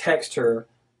you text her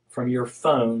from your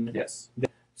phone. Yes.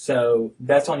 So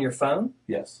that's on your phone?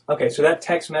 Yes. Okay, so that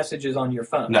text message is on your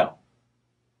phone? No.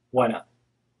 Why not?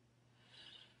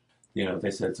 You know, they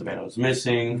said Savannah was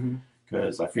missing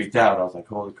because I freaked out. I was like,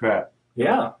 holy crap.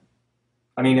 Yeah.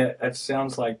 I mean, it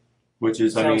sounds like...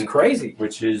 Sounds crazy.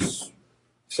 Which is...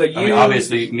 So I mean,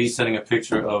 obviously, me sending a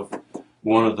picture of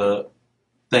one of the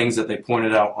things that they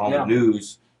pointed out on the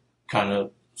news kind of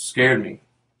scared me.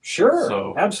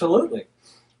 Sure, absolutely.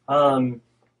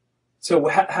 So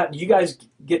how do you guys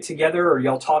get together, or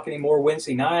y'all talk anymore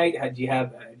Wednesday night?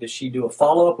 Does she do a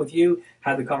follow-up with you?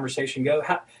 How'd the conversation go?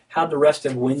 How'd the rest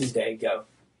of Wednesday go?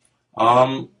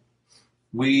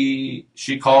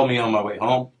 She called me on my way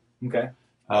home. Okay.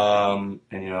 And,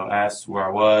 you know, asked where I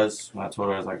was. When I told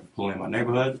her I was like pulling in my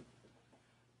neighborhood.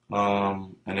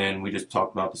 And then we just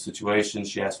talked about the situation.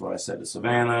 She asked what I said to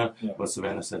Savannah, what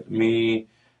Savannah said to me,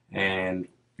 and,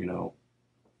 you know,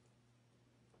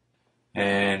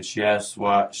 and she asked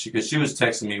because she was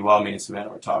texting me while me and Savannah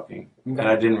were talking, and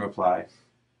I didn't reply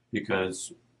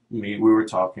because we were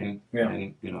talking,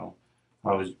 and, you know,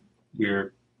 we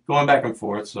were going back and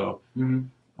forth, so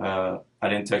I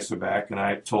didn't text her back, and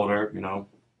I told her, you know,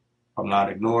 I'm not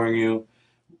ignoring you.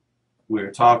 We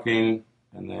were talking,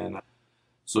 and then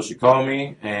so she called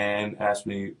me and asked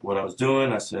me what I was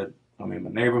doing. I said I'm in my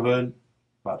neighborhood,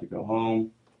 about to go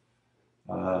home.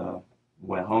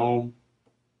 Went home.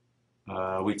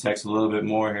 We texted a little bit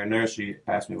more here and there. She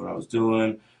asked me what I was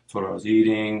doing, told her I was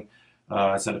eating.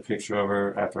 I sent a picture of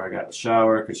her after I got a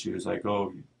shower because she was like,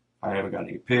 "Oh, I haven't got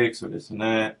any pics or this and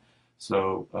that."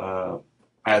 So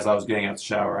as I was getting out the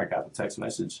shower, I got the text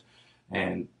message,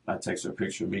 and I texted her a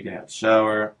picture of me getting out the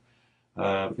shower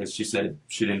because she said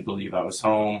she didn't believe I was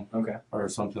home Okay. or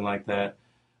something like that.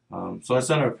 So I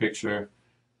sent her a picture,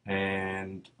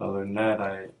 and other than that,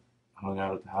 I hung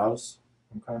out at the house.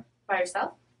 Okay. By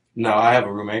yourself? No, I have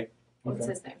a roommate, What's Okay.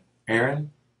 his name?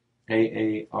 Aaron,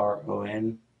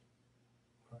 Aaron.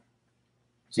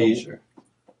 So- Geiger,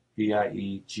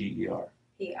 Bieger.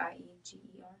 Pieger.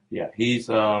 Yeah, he's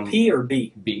P or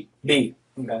B? B. B.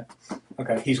 Okay.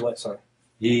 Okay. He's what? Sorry.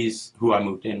 He's who I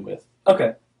moved in with.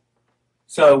 Okay.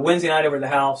 So Wednesday night over at the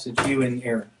house, it's you and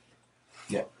Aaron.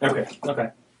 Yeah. Okay.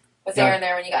 Okay. Was Yeah. Aaron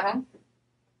there when you got home?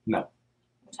 No.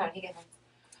 What time did he get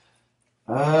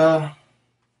home?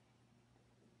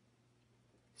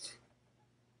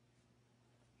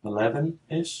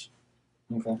 11-ish,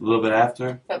 Okay. a little bit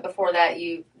after. But before that,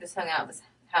 you just hung out at this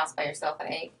house by yourself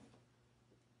at 8?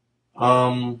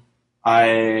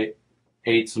 I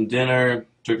ate some dinner,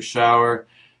 took a shower.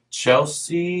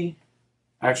 Chelsea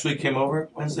actually came over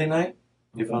Wednesday night,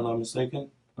 if I'm not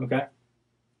mistaken. Okay.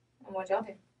 And what'd y'all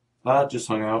do? Just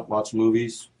hung out, watched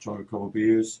movies, drank a couple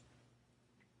beers.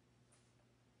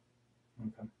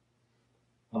 Okay.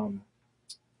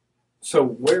 So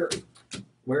where,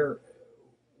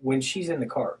 when she's in the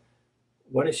car,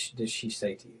 what does she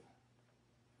say to you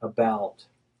about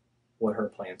what her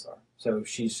plans are? So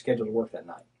she's scheduled to work that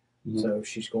night. Mhm. So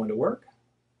she's going to work.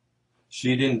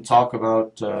 She didn't talk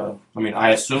about.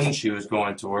 I assumed she was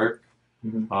going to work.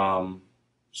 Mhm.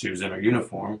 She was in her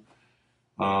uniform,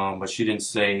 but she didn't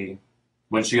say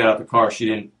when she got out of the car. She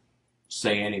didn't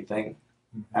say anything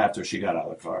after she got out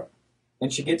of the car.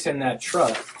 And she gets in that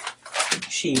truck.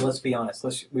 Let's be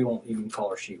honest. We won't even call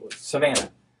her she.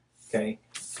 Savannah. Okay.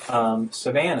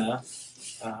 Savannah.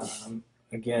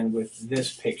 Again, with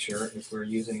this picture, if we're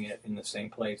using it in the same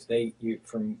place,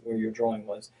 from where your drawing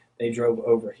was, they drove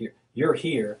over here. You're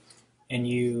here, and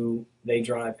they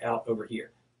drive out over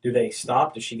here. Do they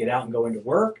stop? Does she get out and go into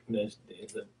work? Does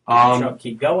the truck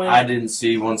keep going? I didn't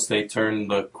see once they turned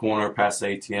the corner past the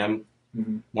ATM.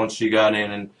 Mm-hmm. Once she got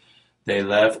in and they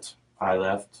left, I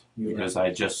left You because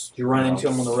I just. Did you run into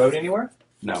them on the road anywhere?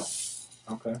 No.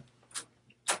 Okay.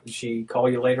 Did she call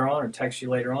you later on or text you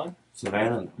later on?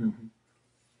 Savannah? Mm-hmm.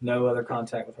 No other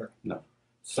contact with her? No.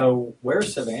 So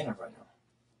where's Savannah right now?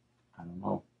 I don't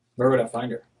know. Where would I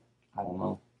find her? I don't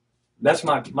know. That's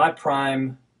my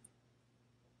prime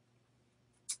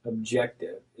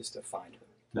objective is to find her.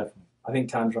 Definitely. I think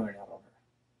time's running out on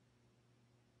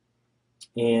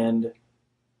her. And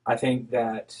I think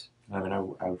that...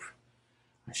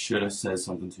 I should have said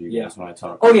something to you guys when I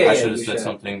talked. Oh, yeah, I yeah, should have you said should.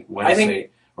 something Wednesday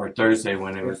or Thursday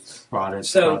when it was brought to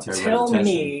So everybody's tell attention.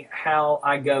 me how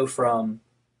I go from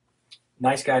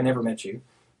nice guy, never met you.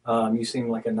 You seem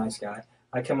like a nice guy.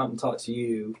 I come up and talk to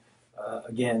you.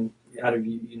 Again, out of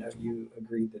you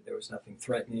agreed that there was nothing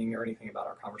threatening or anything about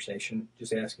our conversation.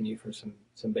 Just asking you for some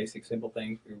basic, simple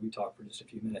things. We talked for just a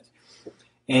few minutes,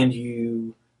 and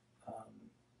you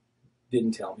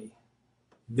didn't tell me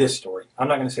this story. I'm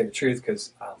not going to say the truth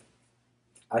because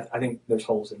I think there's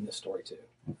holes in this story too.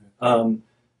 Okay.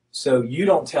 So you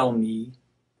don't tell me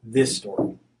this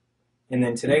story, and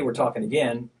then today we're talking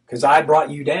again because I brought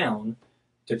you down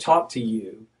to talk to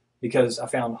you because I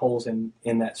found holes in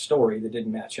that story that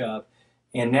didn't match up.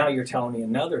 And now you're telling me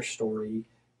another story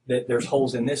that there's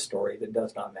holes in this story that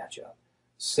does not match up.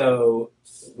 So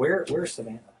where's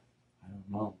Savannah? I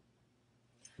don't know.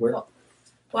 Where?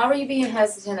 Why were you being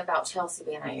hesitant about Chelsea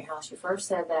being at your house? You first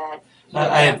said that you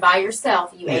I- went by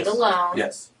yourself, you Yes. ate alone.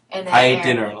 Yes. And then I ate Aaron-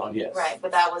 dinner alone, yes. Right,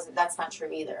 but that's not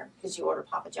true either because you ordered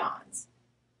Papa John's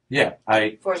Yeah.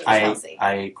 for Chelsea.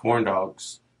 I ate corn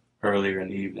dogs earlier in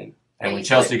the evening. And And when you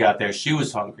Chelsea put- got there, she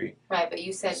was hungry. Right, but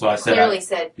you said So I said clearly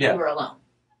said yeah. you were alone.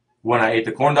 When I ate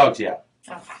the corn dogs, yeah.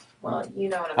 Okay. Well, you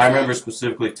know what I'm I saying. remember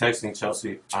specifically texting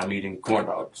Chelsea, I'm eating corn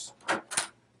dogs.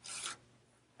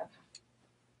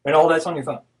 And all that's on your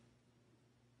phone.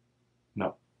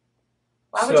 Why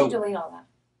would So- you delete all that?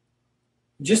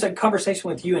 Just a conversation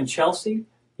with you and Chelsea,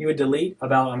 you would delete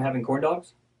about I'm having corn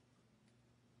dogs?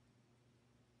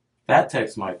 That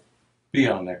text might be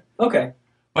on there. Okay.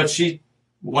 But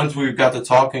once we got to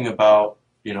talking about,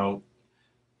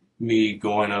 me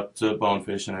going up to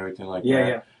Bonefish and everything like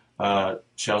Yeah.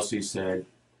 Chelsea said,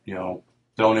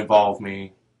 don't involve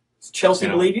me. Does Chelsea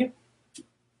You know. believe you?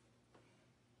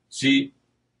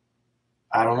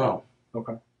 I don't know.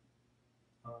 Okay.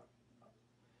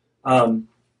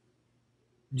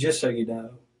 Just so you know,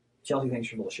 Chelsea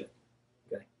thinks you're full of shit.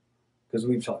 Okay, because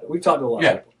we've talked to a lot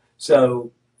Yeah. of people.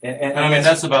 So, and I mean,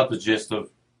 that's about the gist of,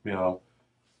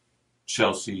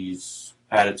 Chelsea's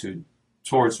attitude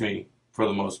towards me for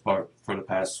the most part for the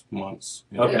past months.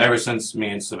 Okay. Ever since me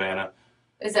and Savannah.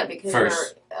 Is that because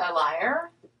First. you're a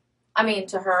liar? I mean,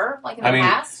 to her, like in the I mean,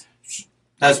 past?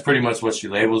 That's pretty much what she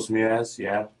labels me as,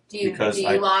 yeah. Do you because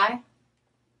lie?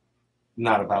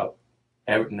 Not about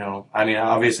no. I mean,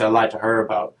 obviously I lied to her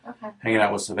about Okay. hanging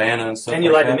out with Savannah and stuff and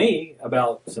you like lied that. to me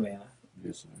about Savannah.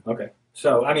 Yes, sir. Okay.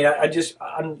 So, I mean,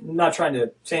 I'm not trying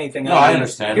to say anything. No, I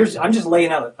understand. I'm just laying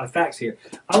out facts here.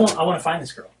 I want to find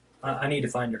this girl. I need to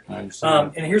find her. I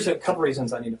understand. And here's a couple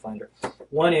reasons I need to find her.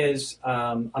 One is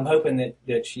I'm hoping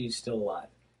that she's still alive.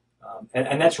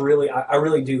 And that's really, I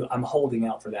really do, I'm holding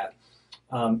out for that.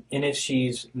 And if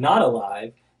she's not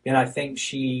alive, then I think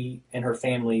she and her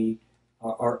family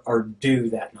are due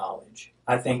that knowledge.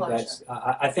 I think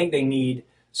I think they need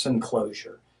some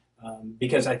closure.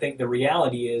 Because I think the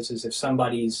reality is if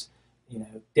somebody's,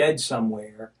 dead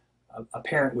somewhere, a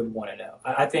parent would want to know.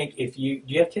 I think do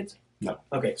you have kids? No.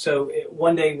 Okay, so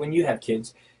one day when you have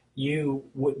kids,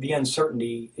 the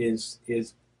uncertainty is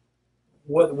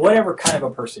whatever kind of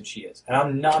a person she is. And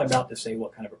I'm not about to say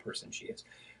what kind of a person she is.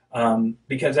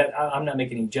 Because I'm not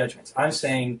making any judgments. I'm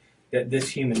saying that this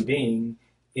human being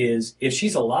is, if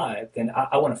she's alive, then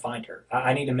I want to find her.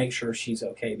 I need to make sure she's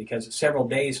okay, because several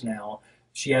days now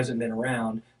she hasn't been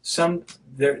around.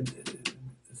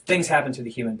 Things happen to the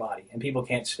human body, and people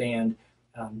can't stand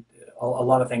a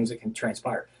lot of things that can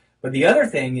transpire. But the other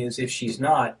thing is, if she's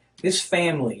not, this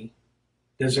family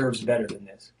deserves better than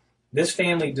this. This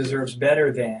family deserves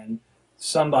better than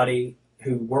somebody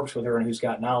who works with her and who's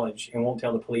got knowledge and won't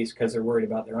tell the police because they're worried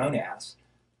about their own ass.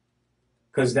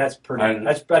 Because that's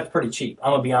pretty cheap.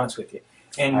 I'm gonna be honest with you.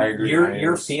 And I agree.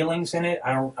 your feelings in it,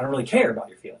 I don't really care about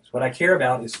your feelings. What I care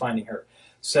about is finding her.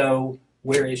 So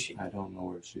where is she? I don't know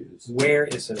where she is. Where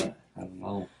is Savannah? I don't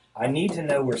know. I need to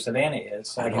know where Savannah is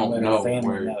so I can don't let know her family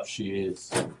where know. she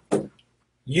is.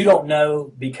 You don't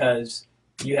know because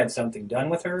you had something done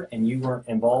with her and you weren't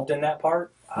involved in that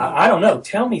part? I don't know.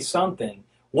 Tell me something.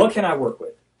 What can I work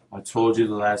with? I told you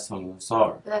the last time I saw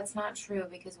her. But that's not true,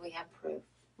 because we have proof.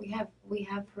 We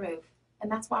have proof.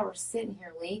 And that's why we're sitting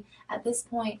here, Lee. At this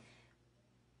point,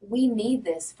 we need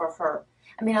this for her.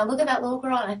 I mean, I look at that little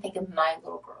girl and I think of my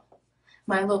little girl.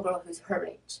 My little girl who's her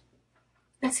age.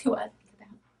 That's who I think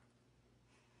about.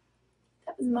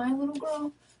 That was my little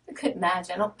girl. I couldn't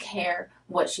imagine. I don't care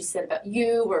what she said about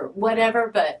you or whatever,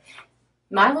 but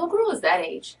my little girl is that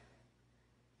age.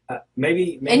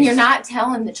 Maybe And you're not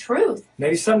telling the truth.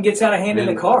 Maybe something gets out of hand in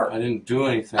the car. I didn't do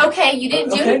anything. Okay, you didn't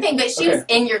do Okay, anything, but she okay. was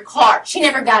in your car. She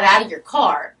never got out of your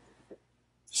car.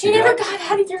 She She never got-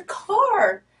 got out of your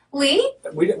car. Lee?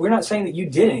 We're not saying that you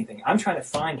did anything. I'm trying to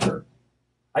find her.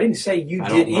 I didn't say you I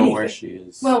did don't know anything. where she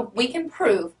is. Well, we can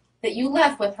prove that you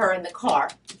left with her in the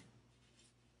car.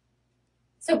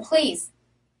 So please,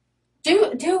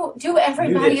 do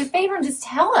everybody this. a favor and just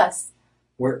tell us.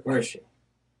 Where is she?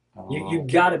 I don't You know.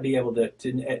 got to be able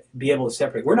to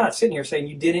separate. We're not sitting here saying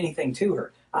you did anything to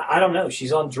her. I don't know.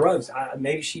 She's on drugs.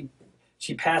 Maybe she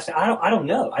passed. I don't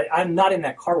know. I'm not in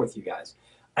that car with you guys.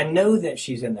 I know that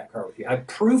she's in that car with you. I have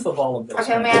proof of all of this.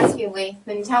 Okay, let me ask you, Lee.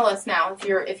 Then tell us now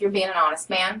if you're being an honest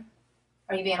man.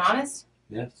 Are you being honest?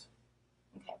 Yes.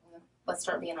 Okay, well, let's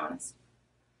start being honest.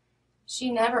 She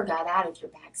never got out of your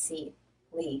back seat,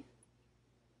 Lee.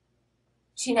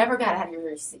 She never got out of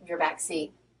your back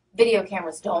seat. Video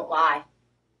cameras don't lie.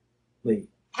 Lee.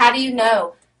 How do you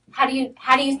know? How do you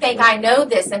think I know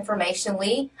this information,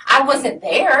 Lee? I wasn't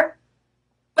there,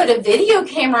 but a video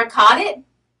camera caught it.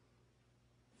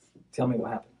 Tell me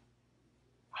what happened.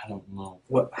 I don't know.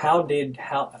 What happened to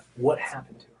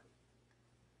her?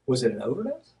 Was it an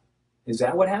overdose? Is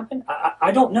that what happened?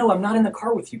 I don't know. I'm not in the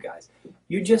car with you guys.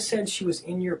 You just said she was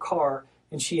in your car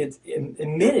and she had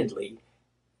admittedly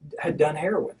had done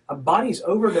heroin. Bodies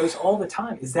overdose all the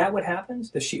time. Is that what happens?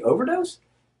 Does she overdose?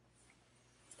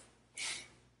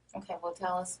 Okay, well,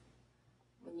 tell us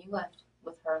when you left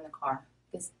with her in the car,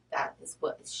 because that is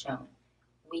what is shown.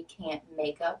 We can't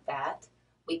make up that.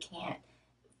 We can't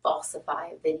falsify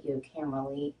a video camera,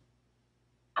 Lee.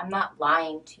 I'm not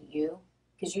lying to you,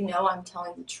 because you know I'm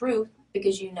telling the truth,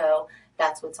 because you know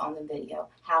that's what's on the video.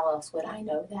 How else would I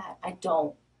know that? I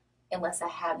don't, unless I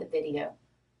have the video.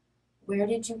 Where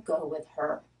did you go with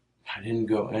her? I didn't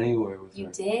go anywhere with her. You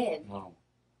did. No.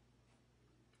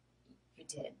 You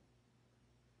did.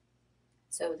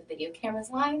 So the video camera's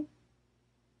lying?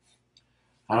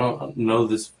 I don't know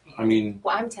this. I mean,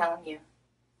 Well, I'm telling you.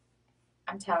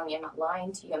 I'm telling you, I'm not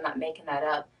lying to you. I'm not making that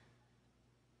up.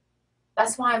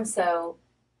 That's why I'm so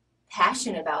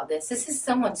passionate about this. This is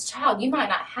someone's child. You might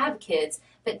not have kids,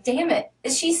 but damn it,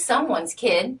 she's someone's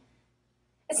kid.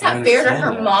 It's not fair to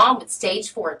her mom with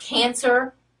stage 4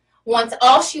 cancer.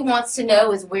 All she wants to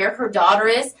know is where her daughter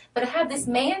is. But I have this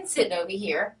man sitting over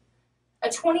here, a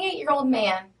 28-year-old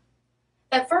man,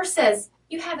 that first says,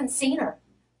 you haven't seen her.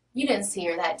 You didn't see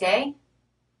her that day.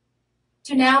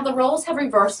 So now the roles have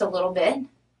reversed a little bit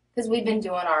because we've been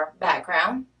doing our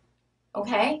background.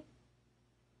 Okay?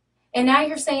 And now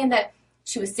you're saying that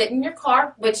she was sitting in your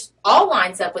car, which all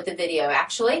lines up with the video,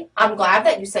 actually. I'm glad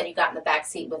that you said you got in the back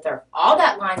seat with her. All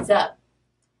that lines up.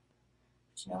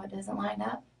 But you know what doesn't line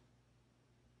up?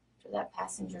 After that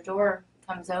passenger door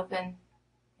comes open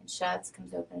and shuts,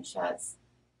 comes open and shuts,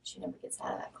 she never gets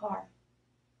out of that car.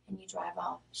 And you drive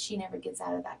off. She never gets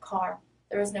out of that car.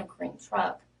 There is no green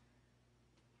truck.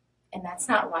 And that's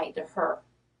not right to her.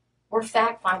 We're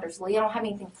fact finders, Lee. I don't have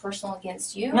anything personal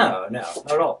against you. No, not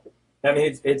at all. I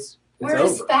mean, it's we're over.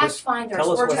 just fact finders.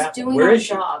 We're just happened. doing Where our is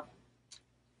she? job.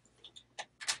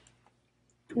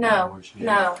 No.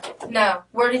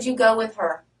 Where did you go with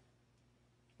her?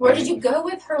 Where did you go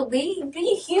with her, Lee?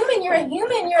 Be human. You're a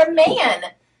human. You're a man.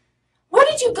 Where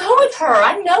did you go with her?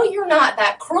 I know you're not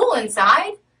that cruel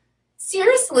inside.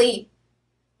 Seriously.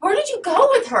 Where did you go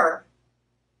with her?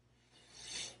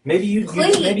 Maybe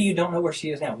you don't know where she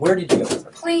is now. Where did you go with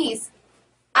her? Please.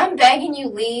 I'm begging you,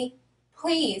 Lee.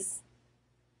 Please.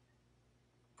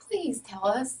 Please tell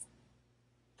us.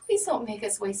 Please don't make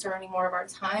us waste any more of our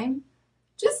time.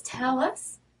 Just tell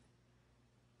us.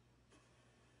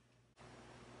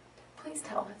 Please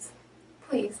tell us.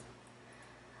 Please.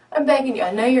 I'm begging you.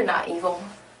 I know you're not evil.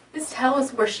 Just tell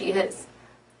us where she is.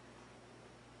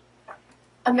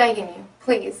 I'm begging you.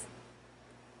 Please.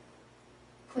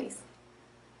 Please.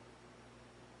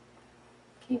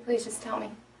 Can you please just tell me?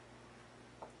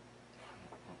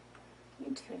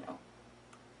 You do know.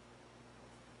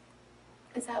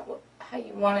 Is that how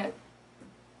you wanted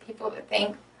people to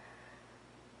think?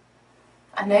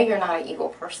 I know you're not an evil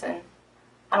person.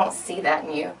 I don't see that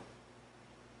in you.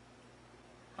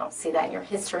 I don't see that in your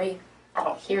history. I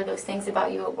don't hear those things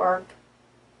about you at work.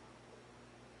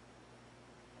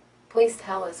 Please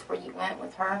tell us where you went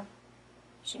with her.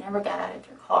 She never got out of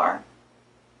your car.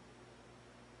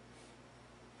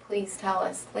 Please tell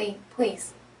us, Lee.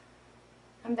 Please.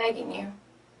 I'm begging you.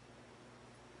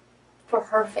 For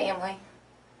her family.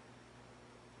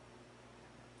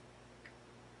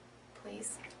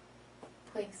 Please.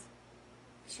 Please.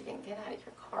 She didn't get out of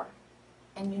your car.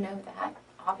 And you know that,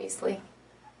 obviously.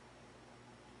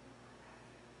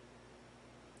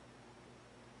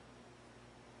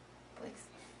 Please.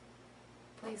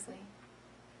 Please, Lee.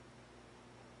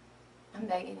 I'm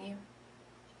begging you.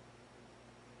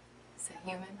 As a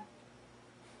human.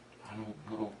 I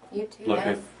don't know. You too. Look,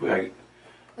 if please,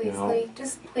 Lee,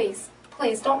 just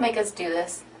please don't make us do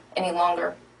this any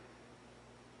longer.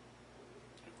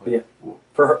 Yeah,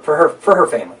 for her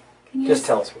family. Just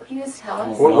tell us where. Can you just tell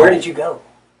us? Where did you go?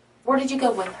 Where did you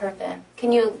go with her then?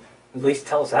 Can you at least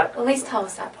tell us that? At least tell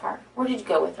us that part. Where did you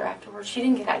go with her afterwards? She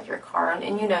didn't get out of your car,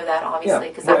 and you know that obviously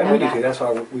because I know we that. do. That's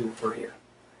why we're here.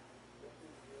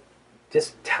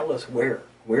 Just tell us where.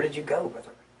 Where did you go with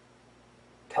her?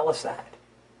 Tell us that.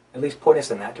 At least point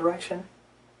us in that direction.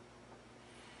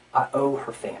 I owe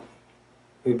her family.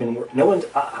 We've been. No one's.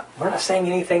 We're not saying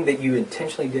anything that you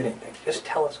intentionally did anything. Just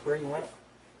tell us where you went.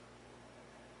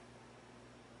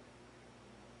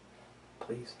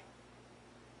 Please.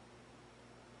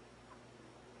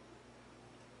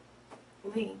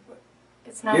 Lee,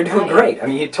 it's not. You're doing great. I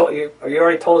mean, you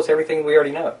already told us everything we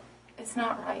already know. It's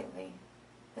not right, Lee.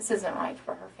 This isn't right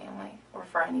for her family or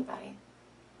for anybody.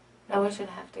 No one should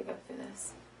have to go through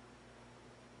this.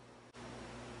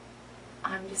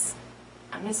 I'm just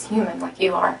human like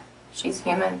you are. She's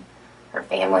human. Her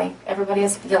family. Everybody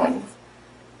has feelings.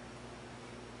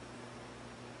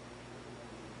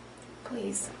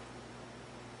 Please.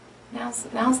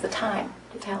 Now's the time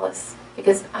to tell us.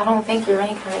 Because I don't think you're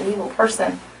any kind of evil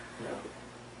person. No.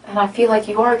 And I feel like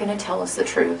you are going to tell us the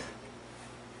truth.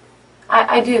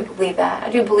 I do believe that.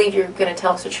 I do believe you're going to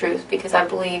tell us the truth because I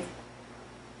believe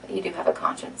that you do have a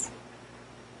conscience.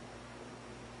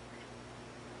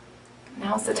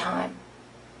 Now's the time.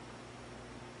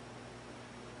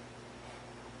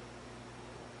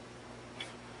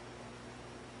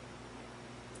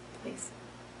 Please.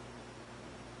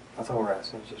 That's all we're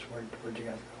asking. Is just where'd you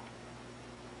guys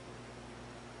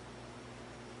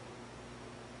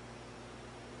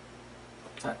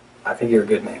go? I think you're a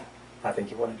good man. I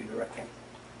think you want to do the right thing.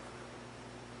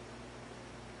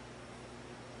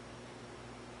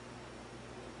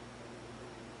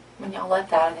 When y'all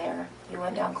left out of there, You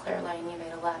went down Clare Lane, you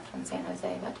made a left on San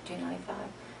Jose, about to 295,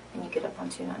 and you get up on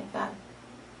 295.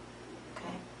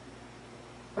 Okay.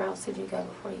 Where else did you go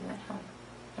before you went home?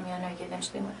 I mean, I know you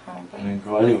eventually went home, but... I didn't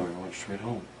go anywhere. I went straight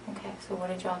home. Okay, so what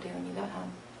did y'all do when you got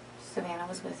home? Savannah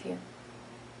was with you.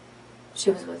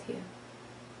 She was with you.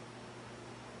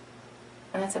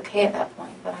 And that's okay at that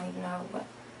point, but I need to know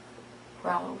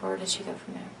where did she go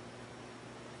from there?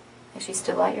 Is she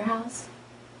still at your house?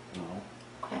 No.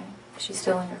 Okay. Is she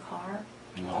still in your car?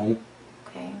 No.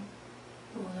 Okay.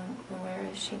 Well, then where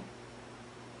is she?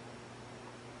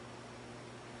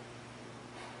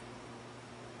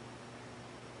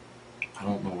 I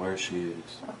don't know where she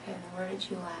is. Okay, then where did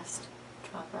you last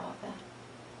drop her off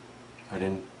at? I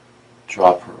didn't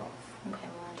drop her off. Okay,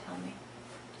 well then tell me.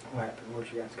 What happened?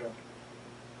 Where'd you guys go?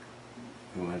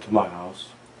 We went to my house.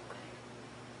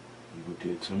 Okay. We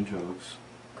did some drugs.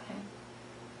 Okay.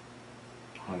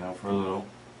 Hung out for a little.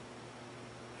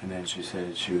 And then she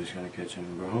said she was going to catch an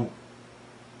Uber home.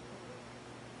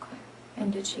 Okay.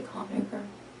 And did she call an Uber?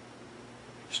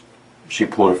 She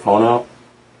pulled her phone out.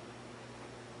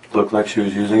 Looked like she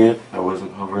was using it. I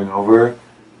wasn't hovering over her.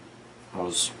 I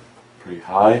was pretty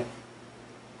high. So,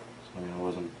 I mean, I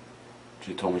wasn't...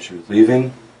 She told me she was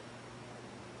leaving.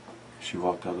 She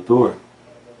walked out the door.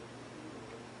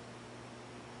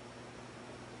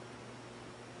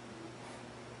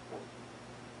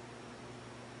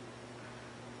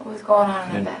 What was going on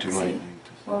in the Didn't back do seat? anything.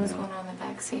 What was going on in the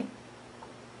back seat?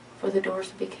 For the doors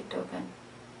to be kicked open.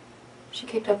 She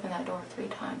kicked open that door 3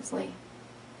 times, Lee.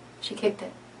 She kicked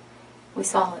it. We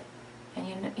saw it. And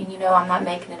you know I'm not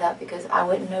making it up because I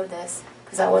wouldn't know this.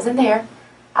 Because I wasn't there.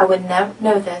 I would never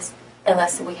know this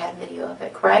unless we had video of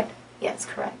it. Correct? Yes,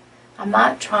 correct. I'm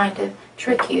not trying to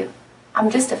trick you. I'm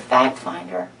just a fact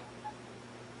finder.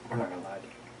 We're not going to lie to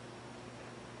you.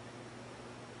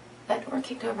 That door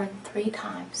kicked over 3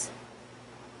 times.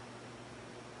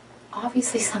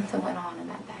 Obviously something went on in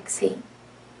that back seat.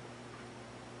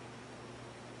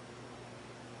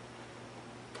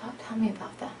 Tell me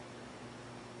about that.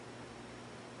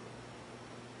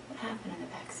 What happened in the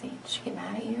back seat? Did she get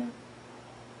mad at you?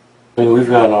 I mean, we've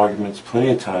gotten arguments plenty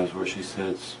of times where she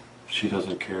says she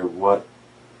doesn't care what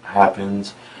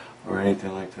happens or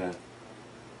anything like that.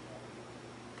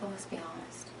 But let's be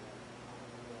honest.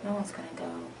 No one's going to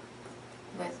go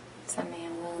with some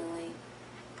man willingly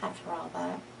after all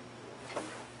that.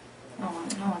 No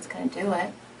one's going to do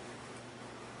it.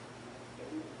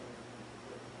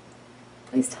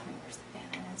 Please tell me where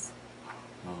Savannah is.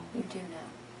 No. You do know.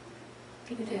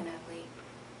 You do know, Lee.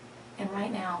 And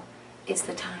right now is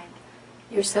the time.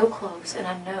 You're so close, and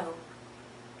I know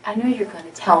you're going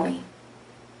to tell me.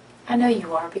 I know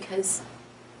you are because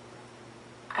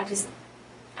I just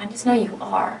know you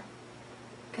are.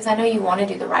 Because I know you want to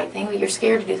do the right thing, but you're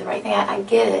scared to do the right thing. I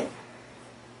get it.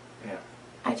 Yeah.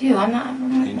 I do. I'm not.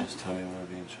 Can you just tell me what I'm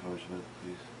being charged with,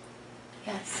 please?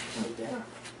 Yes. Yeah.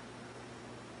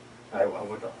 I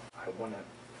want to find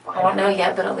I don't know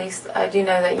yet, but at least I do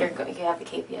know that you have the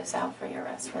KPS out for your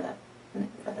arrest for the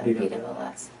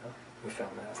DWLS. We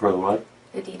found that. For the what?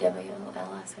 The DWLS,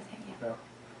 I think. Yeah.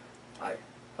 No.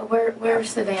 But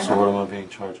where's Savannah? So what am I being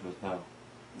charged with now?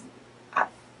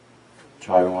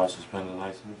 Driving while suspended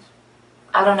license?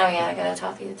 I don't know yet. I gotta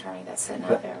talk to the attorney that's sitting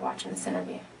out there watching this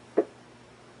interview.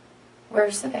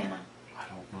 Where's Savannah? I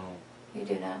don't know. You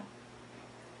do know.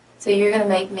 So you're gonna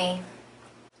make me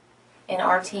and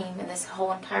our team and this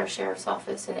whole entire sheriff's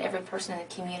office and every person in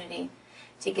the community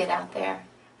to get out there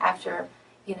after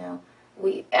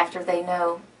they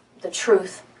know the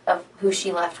truth of who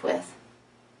she left with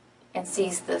and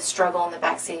sees the struggle in the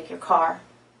backseat of your car.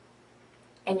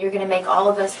 And you're going to make all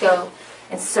of us go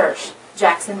and search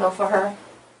Jacksonville for her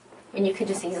when you could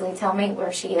just easily tell me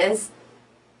where she is?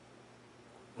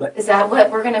 Is that what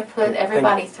we're going to put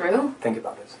everybody through? Think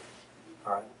about this.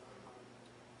 All right.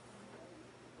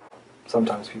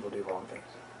 Sometimes people do wrong things,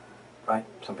 right?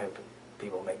 Sometimes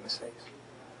people make mistakes.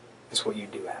 It's what you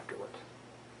do afterwards.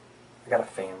 I got a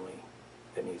family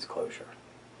that needs closure.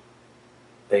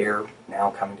 They are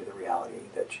now coming to the reality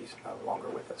that she's no longer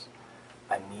with us.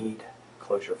 I need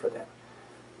closure for them.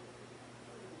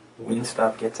 When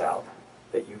stuff gets out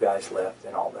that you guys left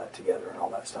and all that together and all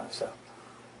that stuff,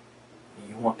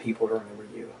 you want people to remember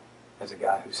you as a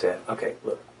guy who said, okay,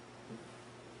 look,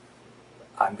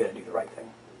 I'm going to do the right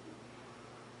thing.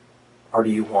 Or do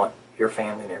you want your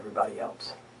family and everybody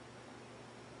else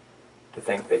to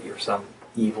think that you're some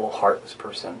evil, heartless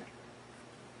person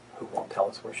who won't tell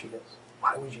us where she is?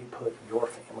 Why would you put your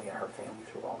family and her family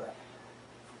through all that?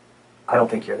 I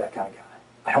don't think you're that kind of guy.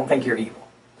 I don't think you're evil.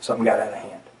 Something got out of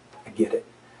hand. I get it.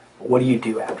 But what do you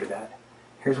do after that?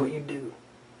 Here's what you do.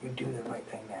 You do the right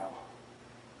thing now.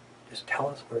 Just tell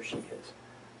us where she is.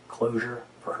 Closure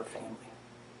for her family.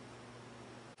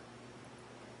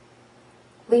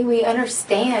 Lee, we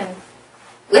understand.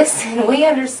 Listen, we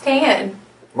understand.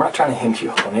 We're not trying to hinge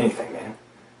you up on anything, man.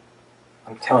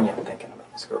 I'm telling you, I'm thinking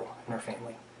about this girl and her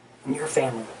family. And your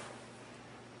family.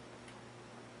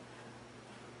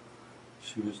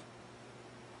 She was.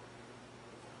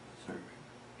 Sorry.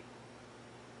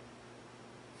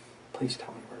 Please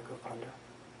tell me where to go find her.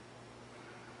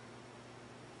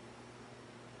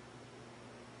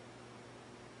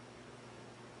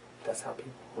 That's how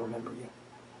people remember you.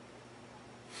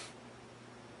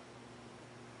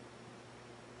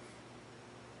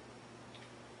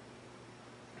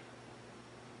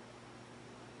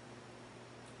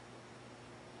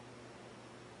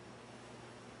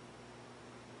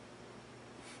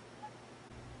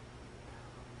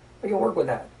 We can work with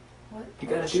that. What? You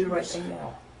gotta do the right thing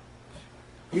now.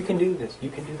 You can do this. You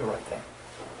can do the right thing.